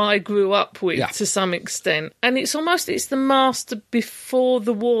Master I grew up with to some extent. And it's the Master before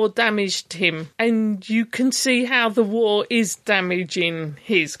the war damaged him. And you can see how the war is damaging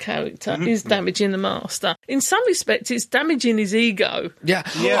his character, is damaging the Master. In some respects, it's damaging his ego. Yeah.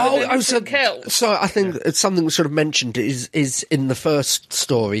 So I think something sort of mentioned is in the first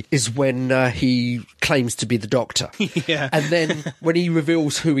story is when he claims to be the Doctor. And then when he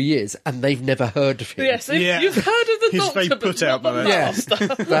reveals who he is, and they've never heard of him. Yes, you've heard of the Doctor, but not the Master.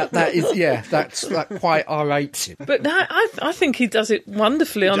 That quite irrates him. But I think he does it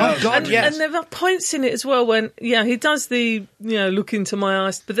wonderfully. And there are points in it as well when, he does the, look into my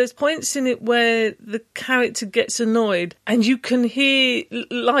eyes, but there's points in it where the character gets annoyed, and you can hear,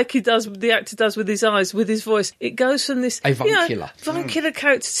 like the actor does with his eyes, with his voice, it goes from this avuncular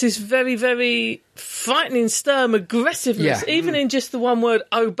character to this very, very frightening, stern aggressiveness, even in just the one word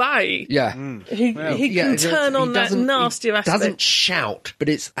obey. He can turn on that nastier aspect. He doesn't shout, but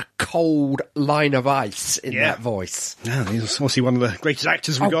it's a cold line of ice in that voice. Yeah, he's obviously one of the greatest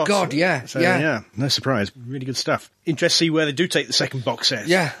actors we've got. Oh God, yeah, no surprise. Really good stuff. Interested to see where they do take the second box set.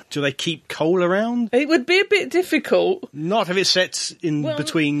 Yeah. Do they keep Cole around? It would be a bit difficult. Not if it's set in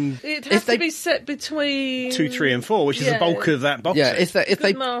between... It'd have to be set between... 2, 3 and 4, which is the bulk of that box set. If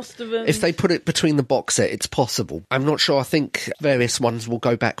they put it between the box set, it's possible. I'm not sure. I think various ones will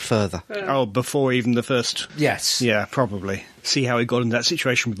go back further. Oh, before even the first... Yes. Yeah, probably. See how he got in that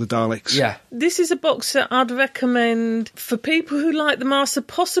situation with the Daleks. Yeah. This is a box set I'd recommend for people who like the Master,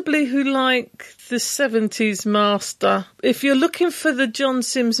 possibly who like the 70s Master. If you're looking for the John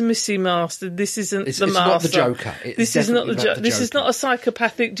Sims Missy Master, this isn't the Master. It's not the Joker. This is not the Joker. This is not a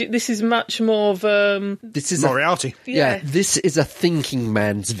psychopathic... This is much more of... this is Moriarty. This is a thinking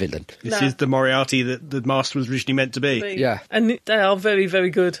man's villain. This is the Moriarty that the Master was originally meant to be. Yeah. And they are very, very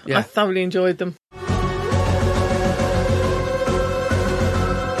good. Yeah. I thoroughly enjoyed them.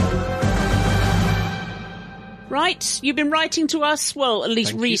 Right, you've been writing to us. Well, at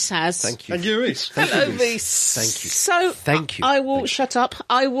least Reese has. Thank you. And you, Reese. Hello, Reese. Thank you. So, Thank you. I will shut up.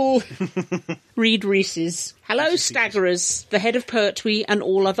 I will read Reese's. Hello, Staggerers, the head of Pertwee and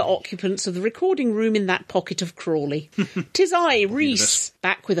all other occupants of the recording room in that pocket of Crawley. 'Tis I, Reese,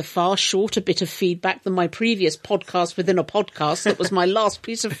 back with a far shorter bit of feedback than my previous podcast within a podcast that was my last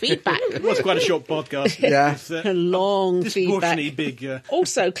piece of feedback. It was quite a short podcast. Yeah. It's, A long disproportionately feedback. big.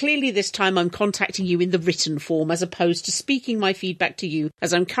 Also, clearly this time I'm contacting you in the written form as opposed to speaking my feedback to you,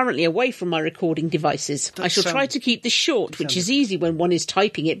 as I'm currently away from my recording devices. I shall try to keep this short, which is easy when one is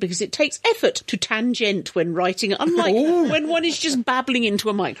typing it because it takes effort to tangent when writing, unlike when one is just babbling into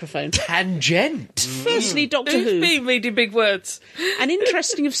a microphone. Tangent. Firstly, Doctor Who's Who. been reading big words? An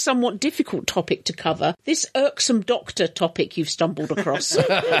interesting if somewhat difficult topic to cover. This irksome doctor topic you've stumbled across.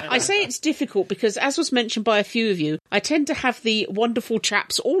 I say it's difficult because, as was mentioned by a few of you, I tend to have the wonderful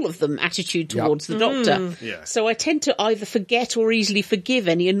chaps, all of them, attitude towards the doctor. Yeah. So I tend to either forget or easily forgive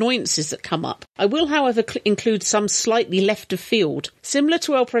any annoyances that come up. I will, however, include some slightly left of field. Similar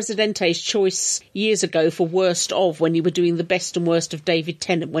to El Presidente's choice years ago for worst of, when you were doing the best and worst of David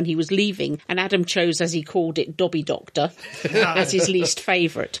Tennant when he was leaving, and Adam chose, as he called it, Dobby Doctor, as his least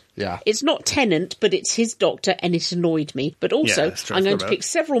favourite. Yeah. It's not Tennant, but it's his Doctor, and it annoyed me. But also, that's true. I'm going to pick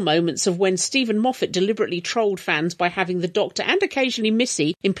several moments of when Stephen Moffat deliberately trolled fans by having the Doctor, and occasionally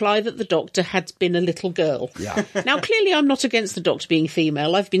Missy, imply that the Doctor had been a little girl. Yeah. Now, clearly I'm not against the Doctor being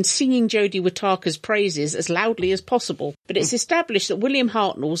female. I've been singing Jodie Whittaker's praises as loudly as possible. But it's established that William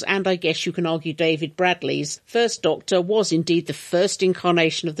Hartnell's, and I guess you can argue David Bradley's, first Doctor was indeed the first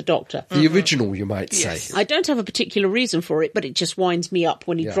incarnation of the Doctor. The original, you might say. I don't have a particular reason for it, but it just winds me up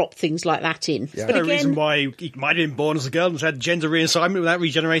when you drop things like that in. Yeah. But No again, reason why he might have been born as a girl and had gender reassignment without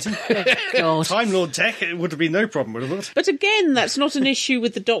regenerating. God. Time Lord tech, it would have been no problem, would have thought. But again, that's not an issue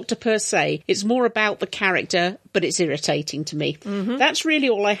with the Doctor per se. It's more about the character, but it's irritating to me. That's really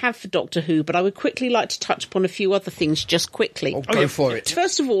all I have for Doctor Who, but I would quickly like to touch upon a few other things just quickly. Oh, go for it.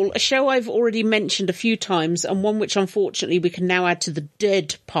 First of all, a show I've already mentioned a few times, and one which unfortunately we can now add to the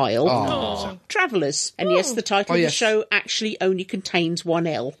dead pile. Travellers. And yes, the title of the show actually only contains one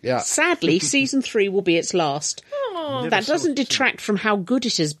L. Yeah. Sadly, season 3 will be its last. That doesn't detract from how good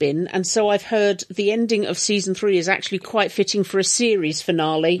it has been, and so I've heard the ending of season 3 is actually quite fitting for a series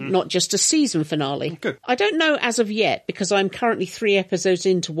finale, not just a season finale. Good. I don't know as of yet, because I'm currently 3 episodes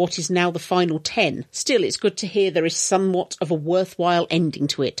into what is now the final 10. Still, it's good to hear there is somewhat of a worthwhile ending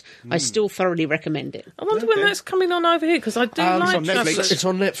to it. I still thoroughly recommend it. I wonder when that's coming on over here, because I do like on Netflix. Travellers. It's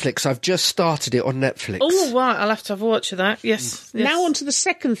on Netflix. I've just started it on Netflix. Oh, right, I'll have to have a watch of that. Yes. Now on to the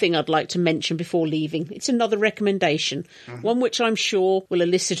second thing I'd like to mention before leaving. It's another recommendation, one which I'm sure will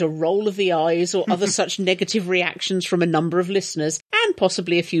elicit a roll of the eyes or other such negative reactions from a number of listeners and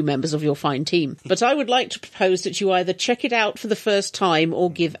possibly a few members of your fine team. But I would like to propose that you either check it out for the first time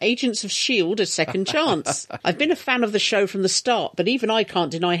or give Agents of S.H.I.E.L.D. a second chance. I've been a fan of the show from the start, but even I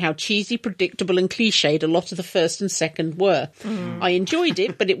can't deny how cheesy, predictable and cliched a lot of the first and second were. I enjoyed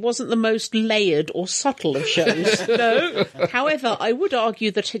it, but it wasn't the most layered or subtle of shows. No. However, I would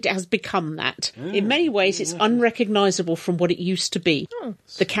argue that it has become that. In many ways, it's unrecognisable from what it used to be.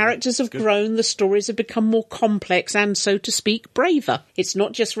 The characters have grown, the stories have become more complex and, so to speak, braver. It's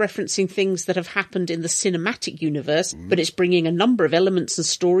not just referencing things that have happened in the cinematic universe, but it's bringing a number of elements and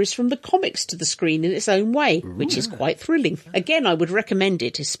stories from the comics to the screen in its own way, which is quite thrilling. Again, I would recommend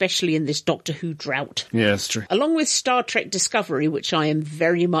it, especially in this Doctor Who drought. Yeah, that's true. Along with Star Trek Discovery, which I am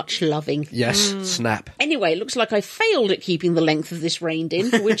very much loving. Yes, snap. Anyway, it looks like I failed at keeping the length of this reined in,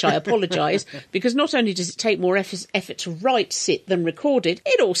 for which I apologise, because not only does it take more effort to write, sit, than record it,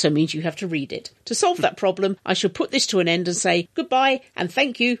 it also means you have to read it. To solve that problem, I shall put this to an end and say goodbye and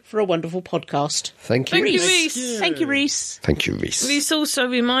thank you for a wonderful podcast. Thank you, Thank you, Reese. Reese. Thank you, Reese. Thank you, Reese. Reese also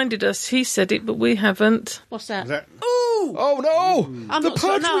reminded us, he said it, but we haven't. What's that? Oh, no! I'm the not,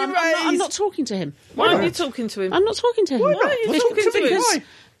 Pertwee I'm not talking to him. Why are you talking to him? I'm not talking to him. Why not? You're talking to him. Why?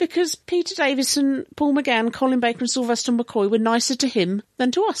 Because Peter Davison, Paul McGann, Colin Baker and Sylvester McCoy were nicer to him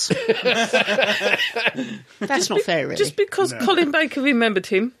than to us. That's not fair, really. Just because Colin Baker remembered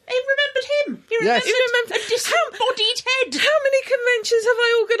him. He remembered him. He Yes. remembered He remembered a disembodied head. How many conventions have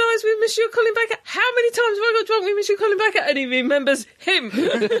I organised with Monsieur Colin Baker? How many times have I got drunk with Monsieur Colin Baker? And he remembers him.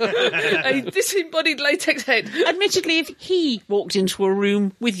 A disembodied latex head. Admittedly, if he walked into a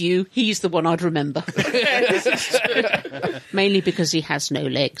room with you, he's the one I'd remember. Mainly because he has no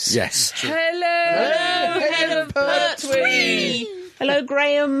legs. Yes. Hello, head of Pertwee. Hello,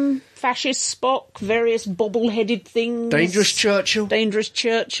 Graham, fascist Spock, various bobble-headed things. Dangerous Churchill. Dangerous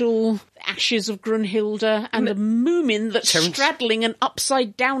Churchill, ashes of Grunhilde, and a Moomin that's straddling an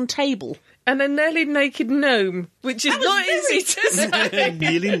upside-down table. and a nearly naked gnome, which is not easy to say. A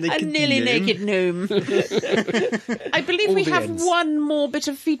nearly naked gnome. I believe we have one more bit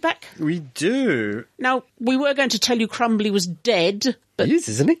of feedback. We do. Now, we were going to tell you Crumbly was dead, but... He is,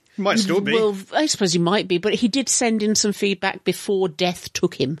 isn't he? Might still be. Well, I suppose he might be, but he did send in some feedback before death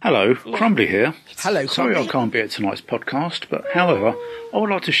took him. Hello, Crumbly here. Hello, Sorry Crumbly. I can't be at tonight's podcast, but however, I would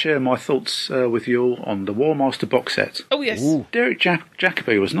like to share my thoughts with you all on the War Master box set. Oh, yes. Derek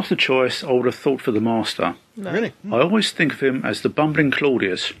Jacobi was not a choice I would have thought for the Master. No. Really? I always think of him as the bumbling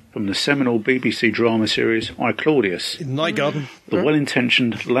Claudius from the seminal BBC drama series I, Claudius. In Night Garden. The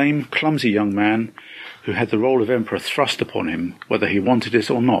well-intentioned, lame, clumsy young man who had the role of emperor thrust upon him, whether he wanted it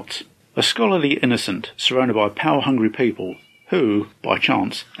or not. A scholarly innocent surrounded by power-hungry people who, by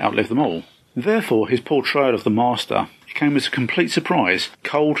chance, outlived them all. Therefore, his portrayal of the Master came as a complete surprise,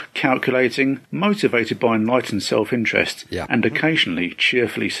 cold, calculating, motivated by enlightened self-interest, and occasionally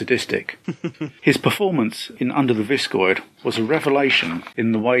cheerfully sadistic. His performance in Under the Viscoid was a revelation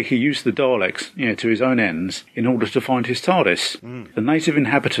in the way he used the Daleks to his own ends in order to find his TARDIS. The native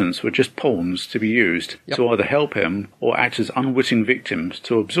inhabitants were just pawns to be used to either help him or act as unwitting victims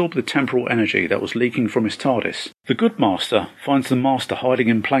to absorb the temporal energy that was leaking from his TARDIS. The good Master finds the Master hiding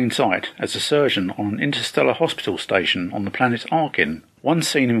in plain sight as a surgeon on an interstellar hospital station on the planet Arkin. One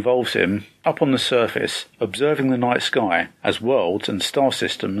scene involves him, up on the surface, observing the night sky as worlds and star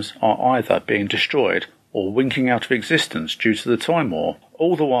systems are either being destroyed or winking out of existence due to the Time War.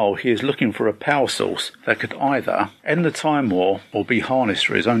 All the while he is looking for a power source that could either end the Time War or be harnessed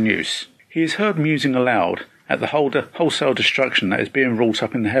for his own use. He is heard musing aloud at the wholesale destruction that is being wrought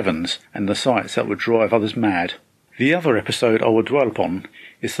up in the heavens and the sights that would drive others mad. The other episode I will dwell upon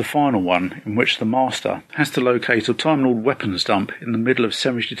is the final one, in which the Master has to locate a Time Lord weapons dump in the middle of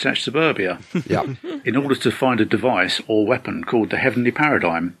semi-detached suburbia in order to find a device or weapon called the Heavenly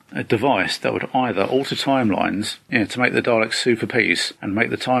Paradigm, a device that would either alter timelines to make the Daleks super peace and make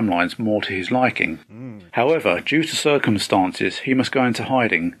the timelines more to his liking. However, due to circumstances, he must go into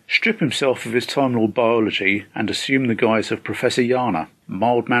hiding, strip himself of his Time Lord biology and assume the guise of Professor Yana,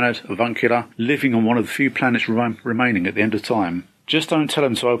 mild-mannered, avuncular, living on one of the few planets remaining at the end of time. Just don't tell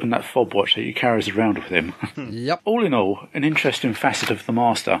him to open that fob watch that he carries around with him. All in all, an interesting facet of the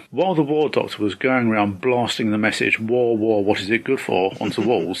Master. While the War Doctor was going around blasting the message, war, war, what is it good for, onto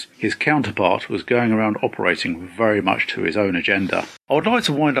walls, his counterpart was going around operating very much to his own agenda. I would like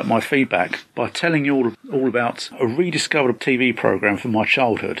to wind up my feedback by telling you all about a rediscovered TV programme from my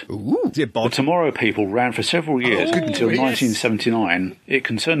childhood. The Tomorrow People ran for several years until 1979. It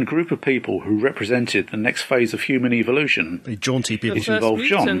concerned a group of people who represented the next phase of human evolution. Jaunty people. It involved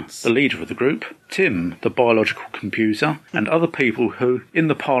John, the leader of the group, Tim, the biological computer, and other people who, in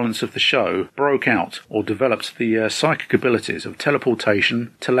the parlance of the show, broke out or developed the psychic abilities of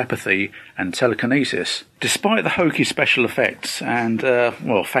teleportation, telepathy, and telekinesis. Despite the hokey special effects and,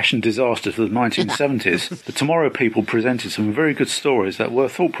 fashion disasters of the 1970s, the Tomorrow People presented some very good stories that were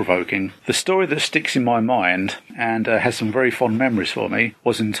thought-provoking. The story that sticks in my mind and has some very fond memories for me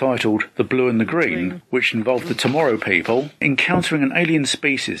was entitled The Blue and the Green, which involved the Tomorrow People encountering an alien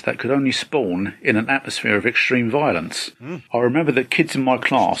species that could only spawn in an atmosphere of extreme violence. I remember that kids in my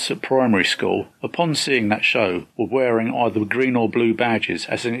class at primary school, upon seeing that show, were wearing either green or blue badges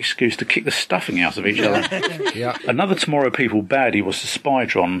as an excuse to kick the stuffing out of each other. Another Tomorrow People baddie was the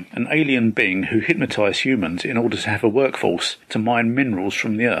Spydron, an alien being who hypnotised humans in order to have a workforce to mine minerals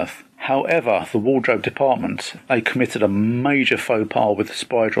from the earth. However, the wardrobe department, they committed a major faux pas with the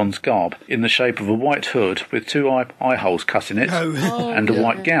Spydron's garb in the shape of a white hood with two eye holes cut in it and a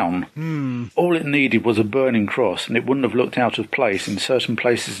white gown. All it needed was a burning cross and it wouldn't have looked out of place in certain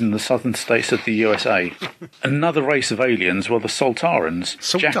places in the southern states of the USA. Another race of aliens were the Soltarans,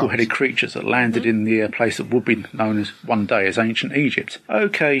 jackal-headed creatures that landed in the place that would be known as one day as ancient Egypt.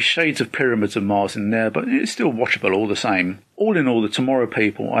 Okay, shades of Pyramids of Mars in there, but it's still watchable all the same. All in all, the Tomorrow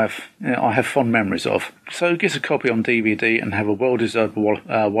People I have fond memories of, so get a copy on DVD and have a well-deserved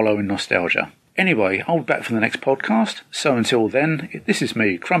wallow in nostalgia. Anyway, I'll be back for the next podcast, so until then, this is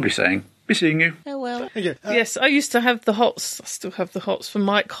me, Crumbly, saying, be seeing you. Farewell. Yes, I used to have the hots. I still have the hots for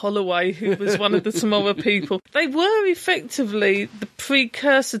Mike Holloway, who was one of the Tomorrow People. They were effectively the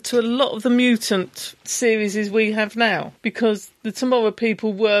precursor to a lot of the mutant series we have now, because the Tomorrow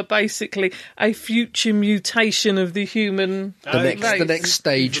People were basically a future mutation of the human the next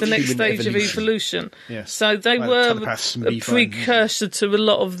stage of evolution. Yes. So they were a precursor to a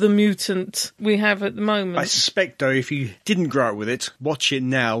lot of the mutant we have at the moment. I suspect, though, if you didn't grow up with it, watch it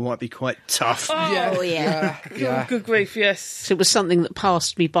now might be quite tough. Oh, yeah. Good grief, yes. It was something that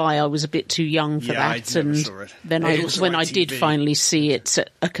passed me by. I was a bit too young for that. I never saw it. Then when I did finally see it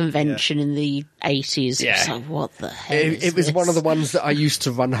at a convention in the 80s, it was like, what the hell It was one of the ones that I used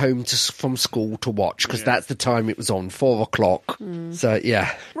to run home from school to watch, because that's the time it was on, 4 o'clock. So,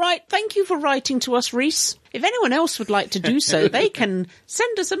 yeah. Right, thank you for writing to us, Reese. If anyone else would like to do so, they can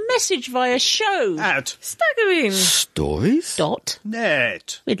send us a message via show. At Staggering. Stories?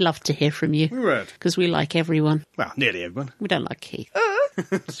 .net. We'd love to hear from you. We would. Because we like everyone. Well, nearly everyone. We don't like Keith.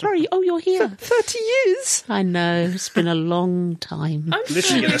 Sorry, you're here. 30 years. I know, it's been a long time.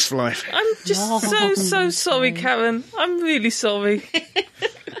 Literally in this life. I'm just so sorry, Karen. I'm really sorry.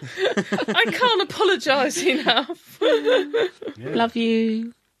 I can't apologise enough. Love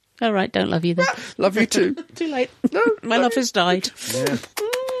you. All right, don't love you then. Love you too. Too late. No, my love has died. Yeah.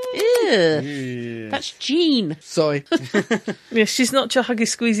 Ew. That's Jean. Sorry. Yeah, she's not your huggy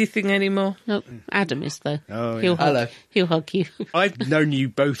squeezy thing anymore. No, Adam is though. Oh, yeah. He'll hug you. I've known you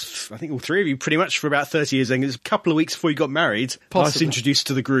both, I think all three of you, pretty much for about 30 years. And it was a couple of weeks before you got married. I was introduced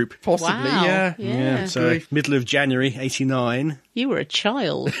to the group. Possibly, Wow. yeah. So middle of January, 89. You were a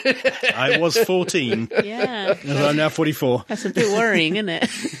child. I was 14. Yeah. And I'm now 44. That's a bit worrying, isn't it?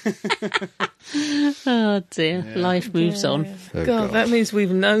 Oh dear. Life moves on. God, that means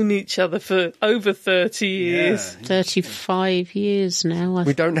we've known each other for over 30 years. 35 years now.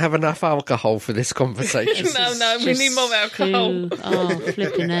 We don't have enough alcohol for this conversation. No, we need more alcohol. Oh,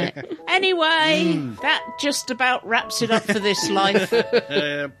 flipping it. Anyway, that just about wraps it up for this life.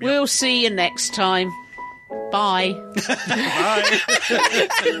 We'll see you next time. Bye. Bye.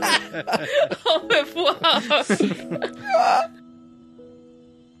 Au revoir.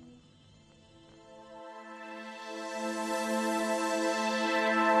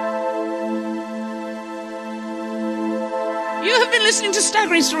 You have been listening to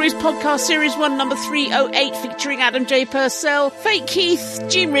Staggering Stories Podcast Series 1, number 308, featuring Adam J. Purcell, Fake Keith,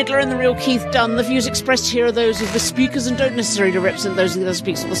 Gene Riddler, and the real Keith Dunn. The views expressed here are those of the speakers and don't necessarily represent those of the other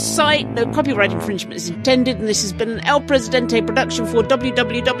speakers on the site. No copyright infringement is intended, and this has been an El Presidente production for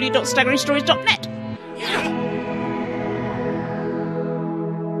www.staggeringstories.net.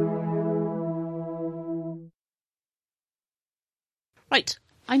 Right,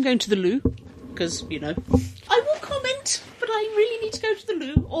 I'm going to the loo, because, you know, I will comment, but I really need to go to the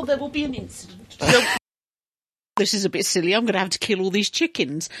loo, or there will be an incident. This is a bit silly, I'm going to have to kill all these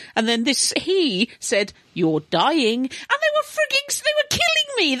chickens. And then he said, you're dying. And they were they were killing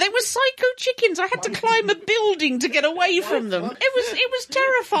me. They were psycho chickens. I had to climb a building to get away from them. It was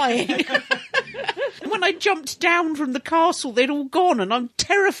terrifying. When I jumped down from the castle, they'd all gone, and I'm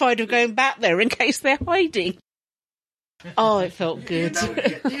terrified of going back there in case they're hiding. Oh, it felt good.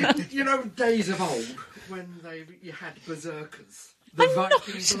 You know days of old when you had berserkers. I'm not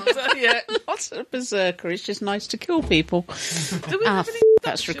a berserker. It's just nice to kill people.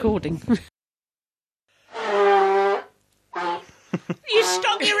 That's recording. You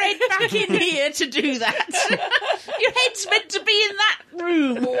stuck your head back in here to do that. Your head's meant to be in that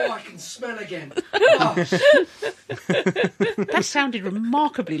room. Oh, I can smell again. That sounded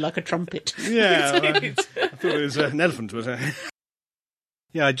remarkably like a trumpet. Yeah, I thought it was an elephant, was it?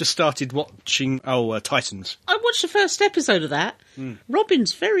 Yeah, I just started watching, Titans. I watched the first episode of that.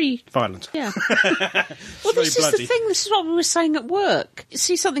 Robin's very... violent. Yeah. Well, this is the thing. This is what we were saying at work. You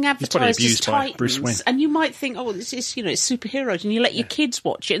see something advertised as Titans, and you might think, oh, this is, it's superheroes, and you let your kids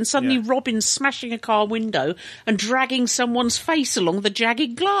watch it, and suddenly Robin's smashing a car window and dragging someone's face along the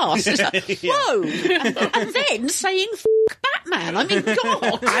jagged glass. It's like, whoa! And then saying, F*** Batman. I mean,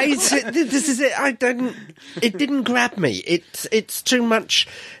 God! This is it. It didn't grab me. It's too much.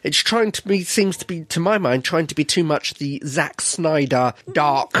 It's trying to be, seems to be, to my mind, trying to be too much the Zack Snyder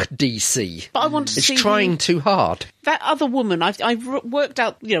dark DC. But I want to see... It's trying too hard. That other woman, I've worked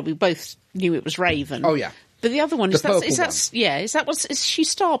out, we both knew it was Raven. Oh, yeah. But the other one, is one. is she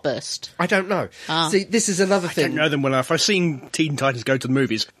Starburst? I don't know. See, this is another thing. I don't know them well enough. I've seen Teen Titans go to the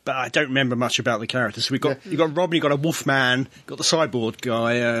movies, but I don't remember much about the characters. You've got Robin, you've got a Wolfman, you've got the Cyborg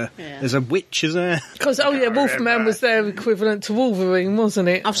guy, there's a witch, is there? Because, Wolfman was their equivalent to Wolverine, wasn't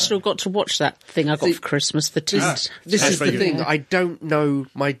it? I've still got to watch that thing I got for Christmas, the This is the thing. I don't know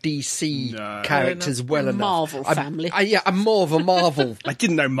my DC characters well enough. Marvel family. I'm more of a Marvel. I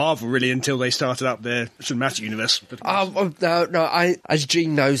didn't know Marvel really until they started up their cinematic cinematic universe. But No. As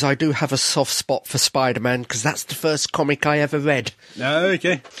Gene knows, I do have a soft spot for Spider-Man because that's the first comic I ever read.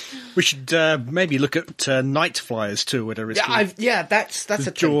 Okay. We should maybe look at Night Flyers too, whatever it's called. That's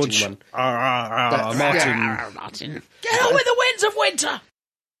a George one. Martin. Get on with the winds of winter!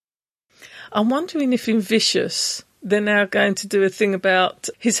 I'm wondering if in Vicious they're now going to do a thing about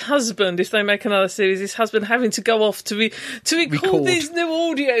his husband, if they make another series, his husband having to go off to record these new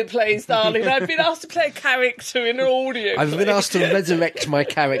audio plays, darling. I've been asked to play a character in an audio play. I've been asked to resurrect my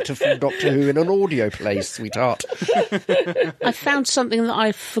character from Doctor Who in an audio play, sweetheart. I found something that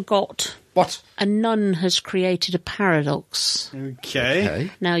I forgot. What? A nun has created a paradox.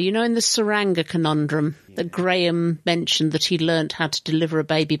 Okay. Now, you know in the Saranga conundrum that Graham mentioned that he learnt how to deliver a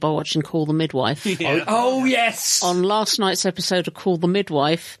baby by watching Call the Midwife. Yeah. Oh, yes! On last night's episode of Call the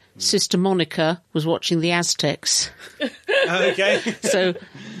Midwife, Sister Monica was watching the Aztecs. Okay. So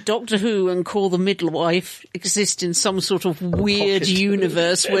Doctor Who and Call the Midwife exist in some sort of weird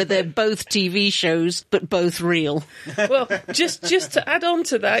universe where they're both TV shows, but both real. Well, just to add on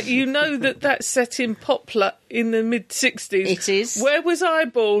to that, you know that's set in Poplar in the mid-60s. It is. Where was I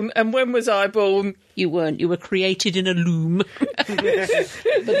born and when was I born? You weren't. You were created in a loom. But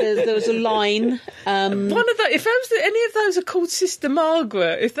there was a line. One of the, if any of those are called Sister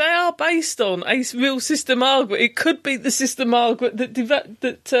Margaret, if they are based on a real Sister Margaret, it could be the Sister Margaret that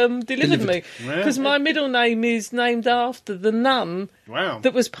delivered me. Because my middle name is named after the nun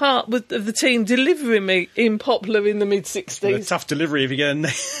that was part of the team delivering me in Poplar in the mid-60s. A tough delivery if you get a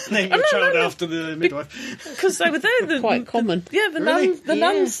name your child after the midwife. Because they were there. Quite common. Yeah, the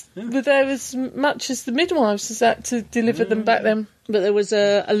nuns were there as much as the midwives as that to deliver them back then. But there was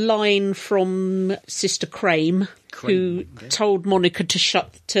a line from Sister Crame who told Monica to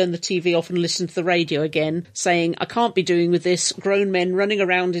turn the TV off and listen to the radio again, saying, I can't be doing with this. Grown men running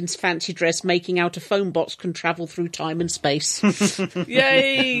around in fancy dress making out a phone box can travel through time and space.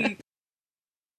 Yay!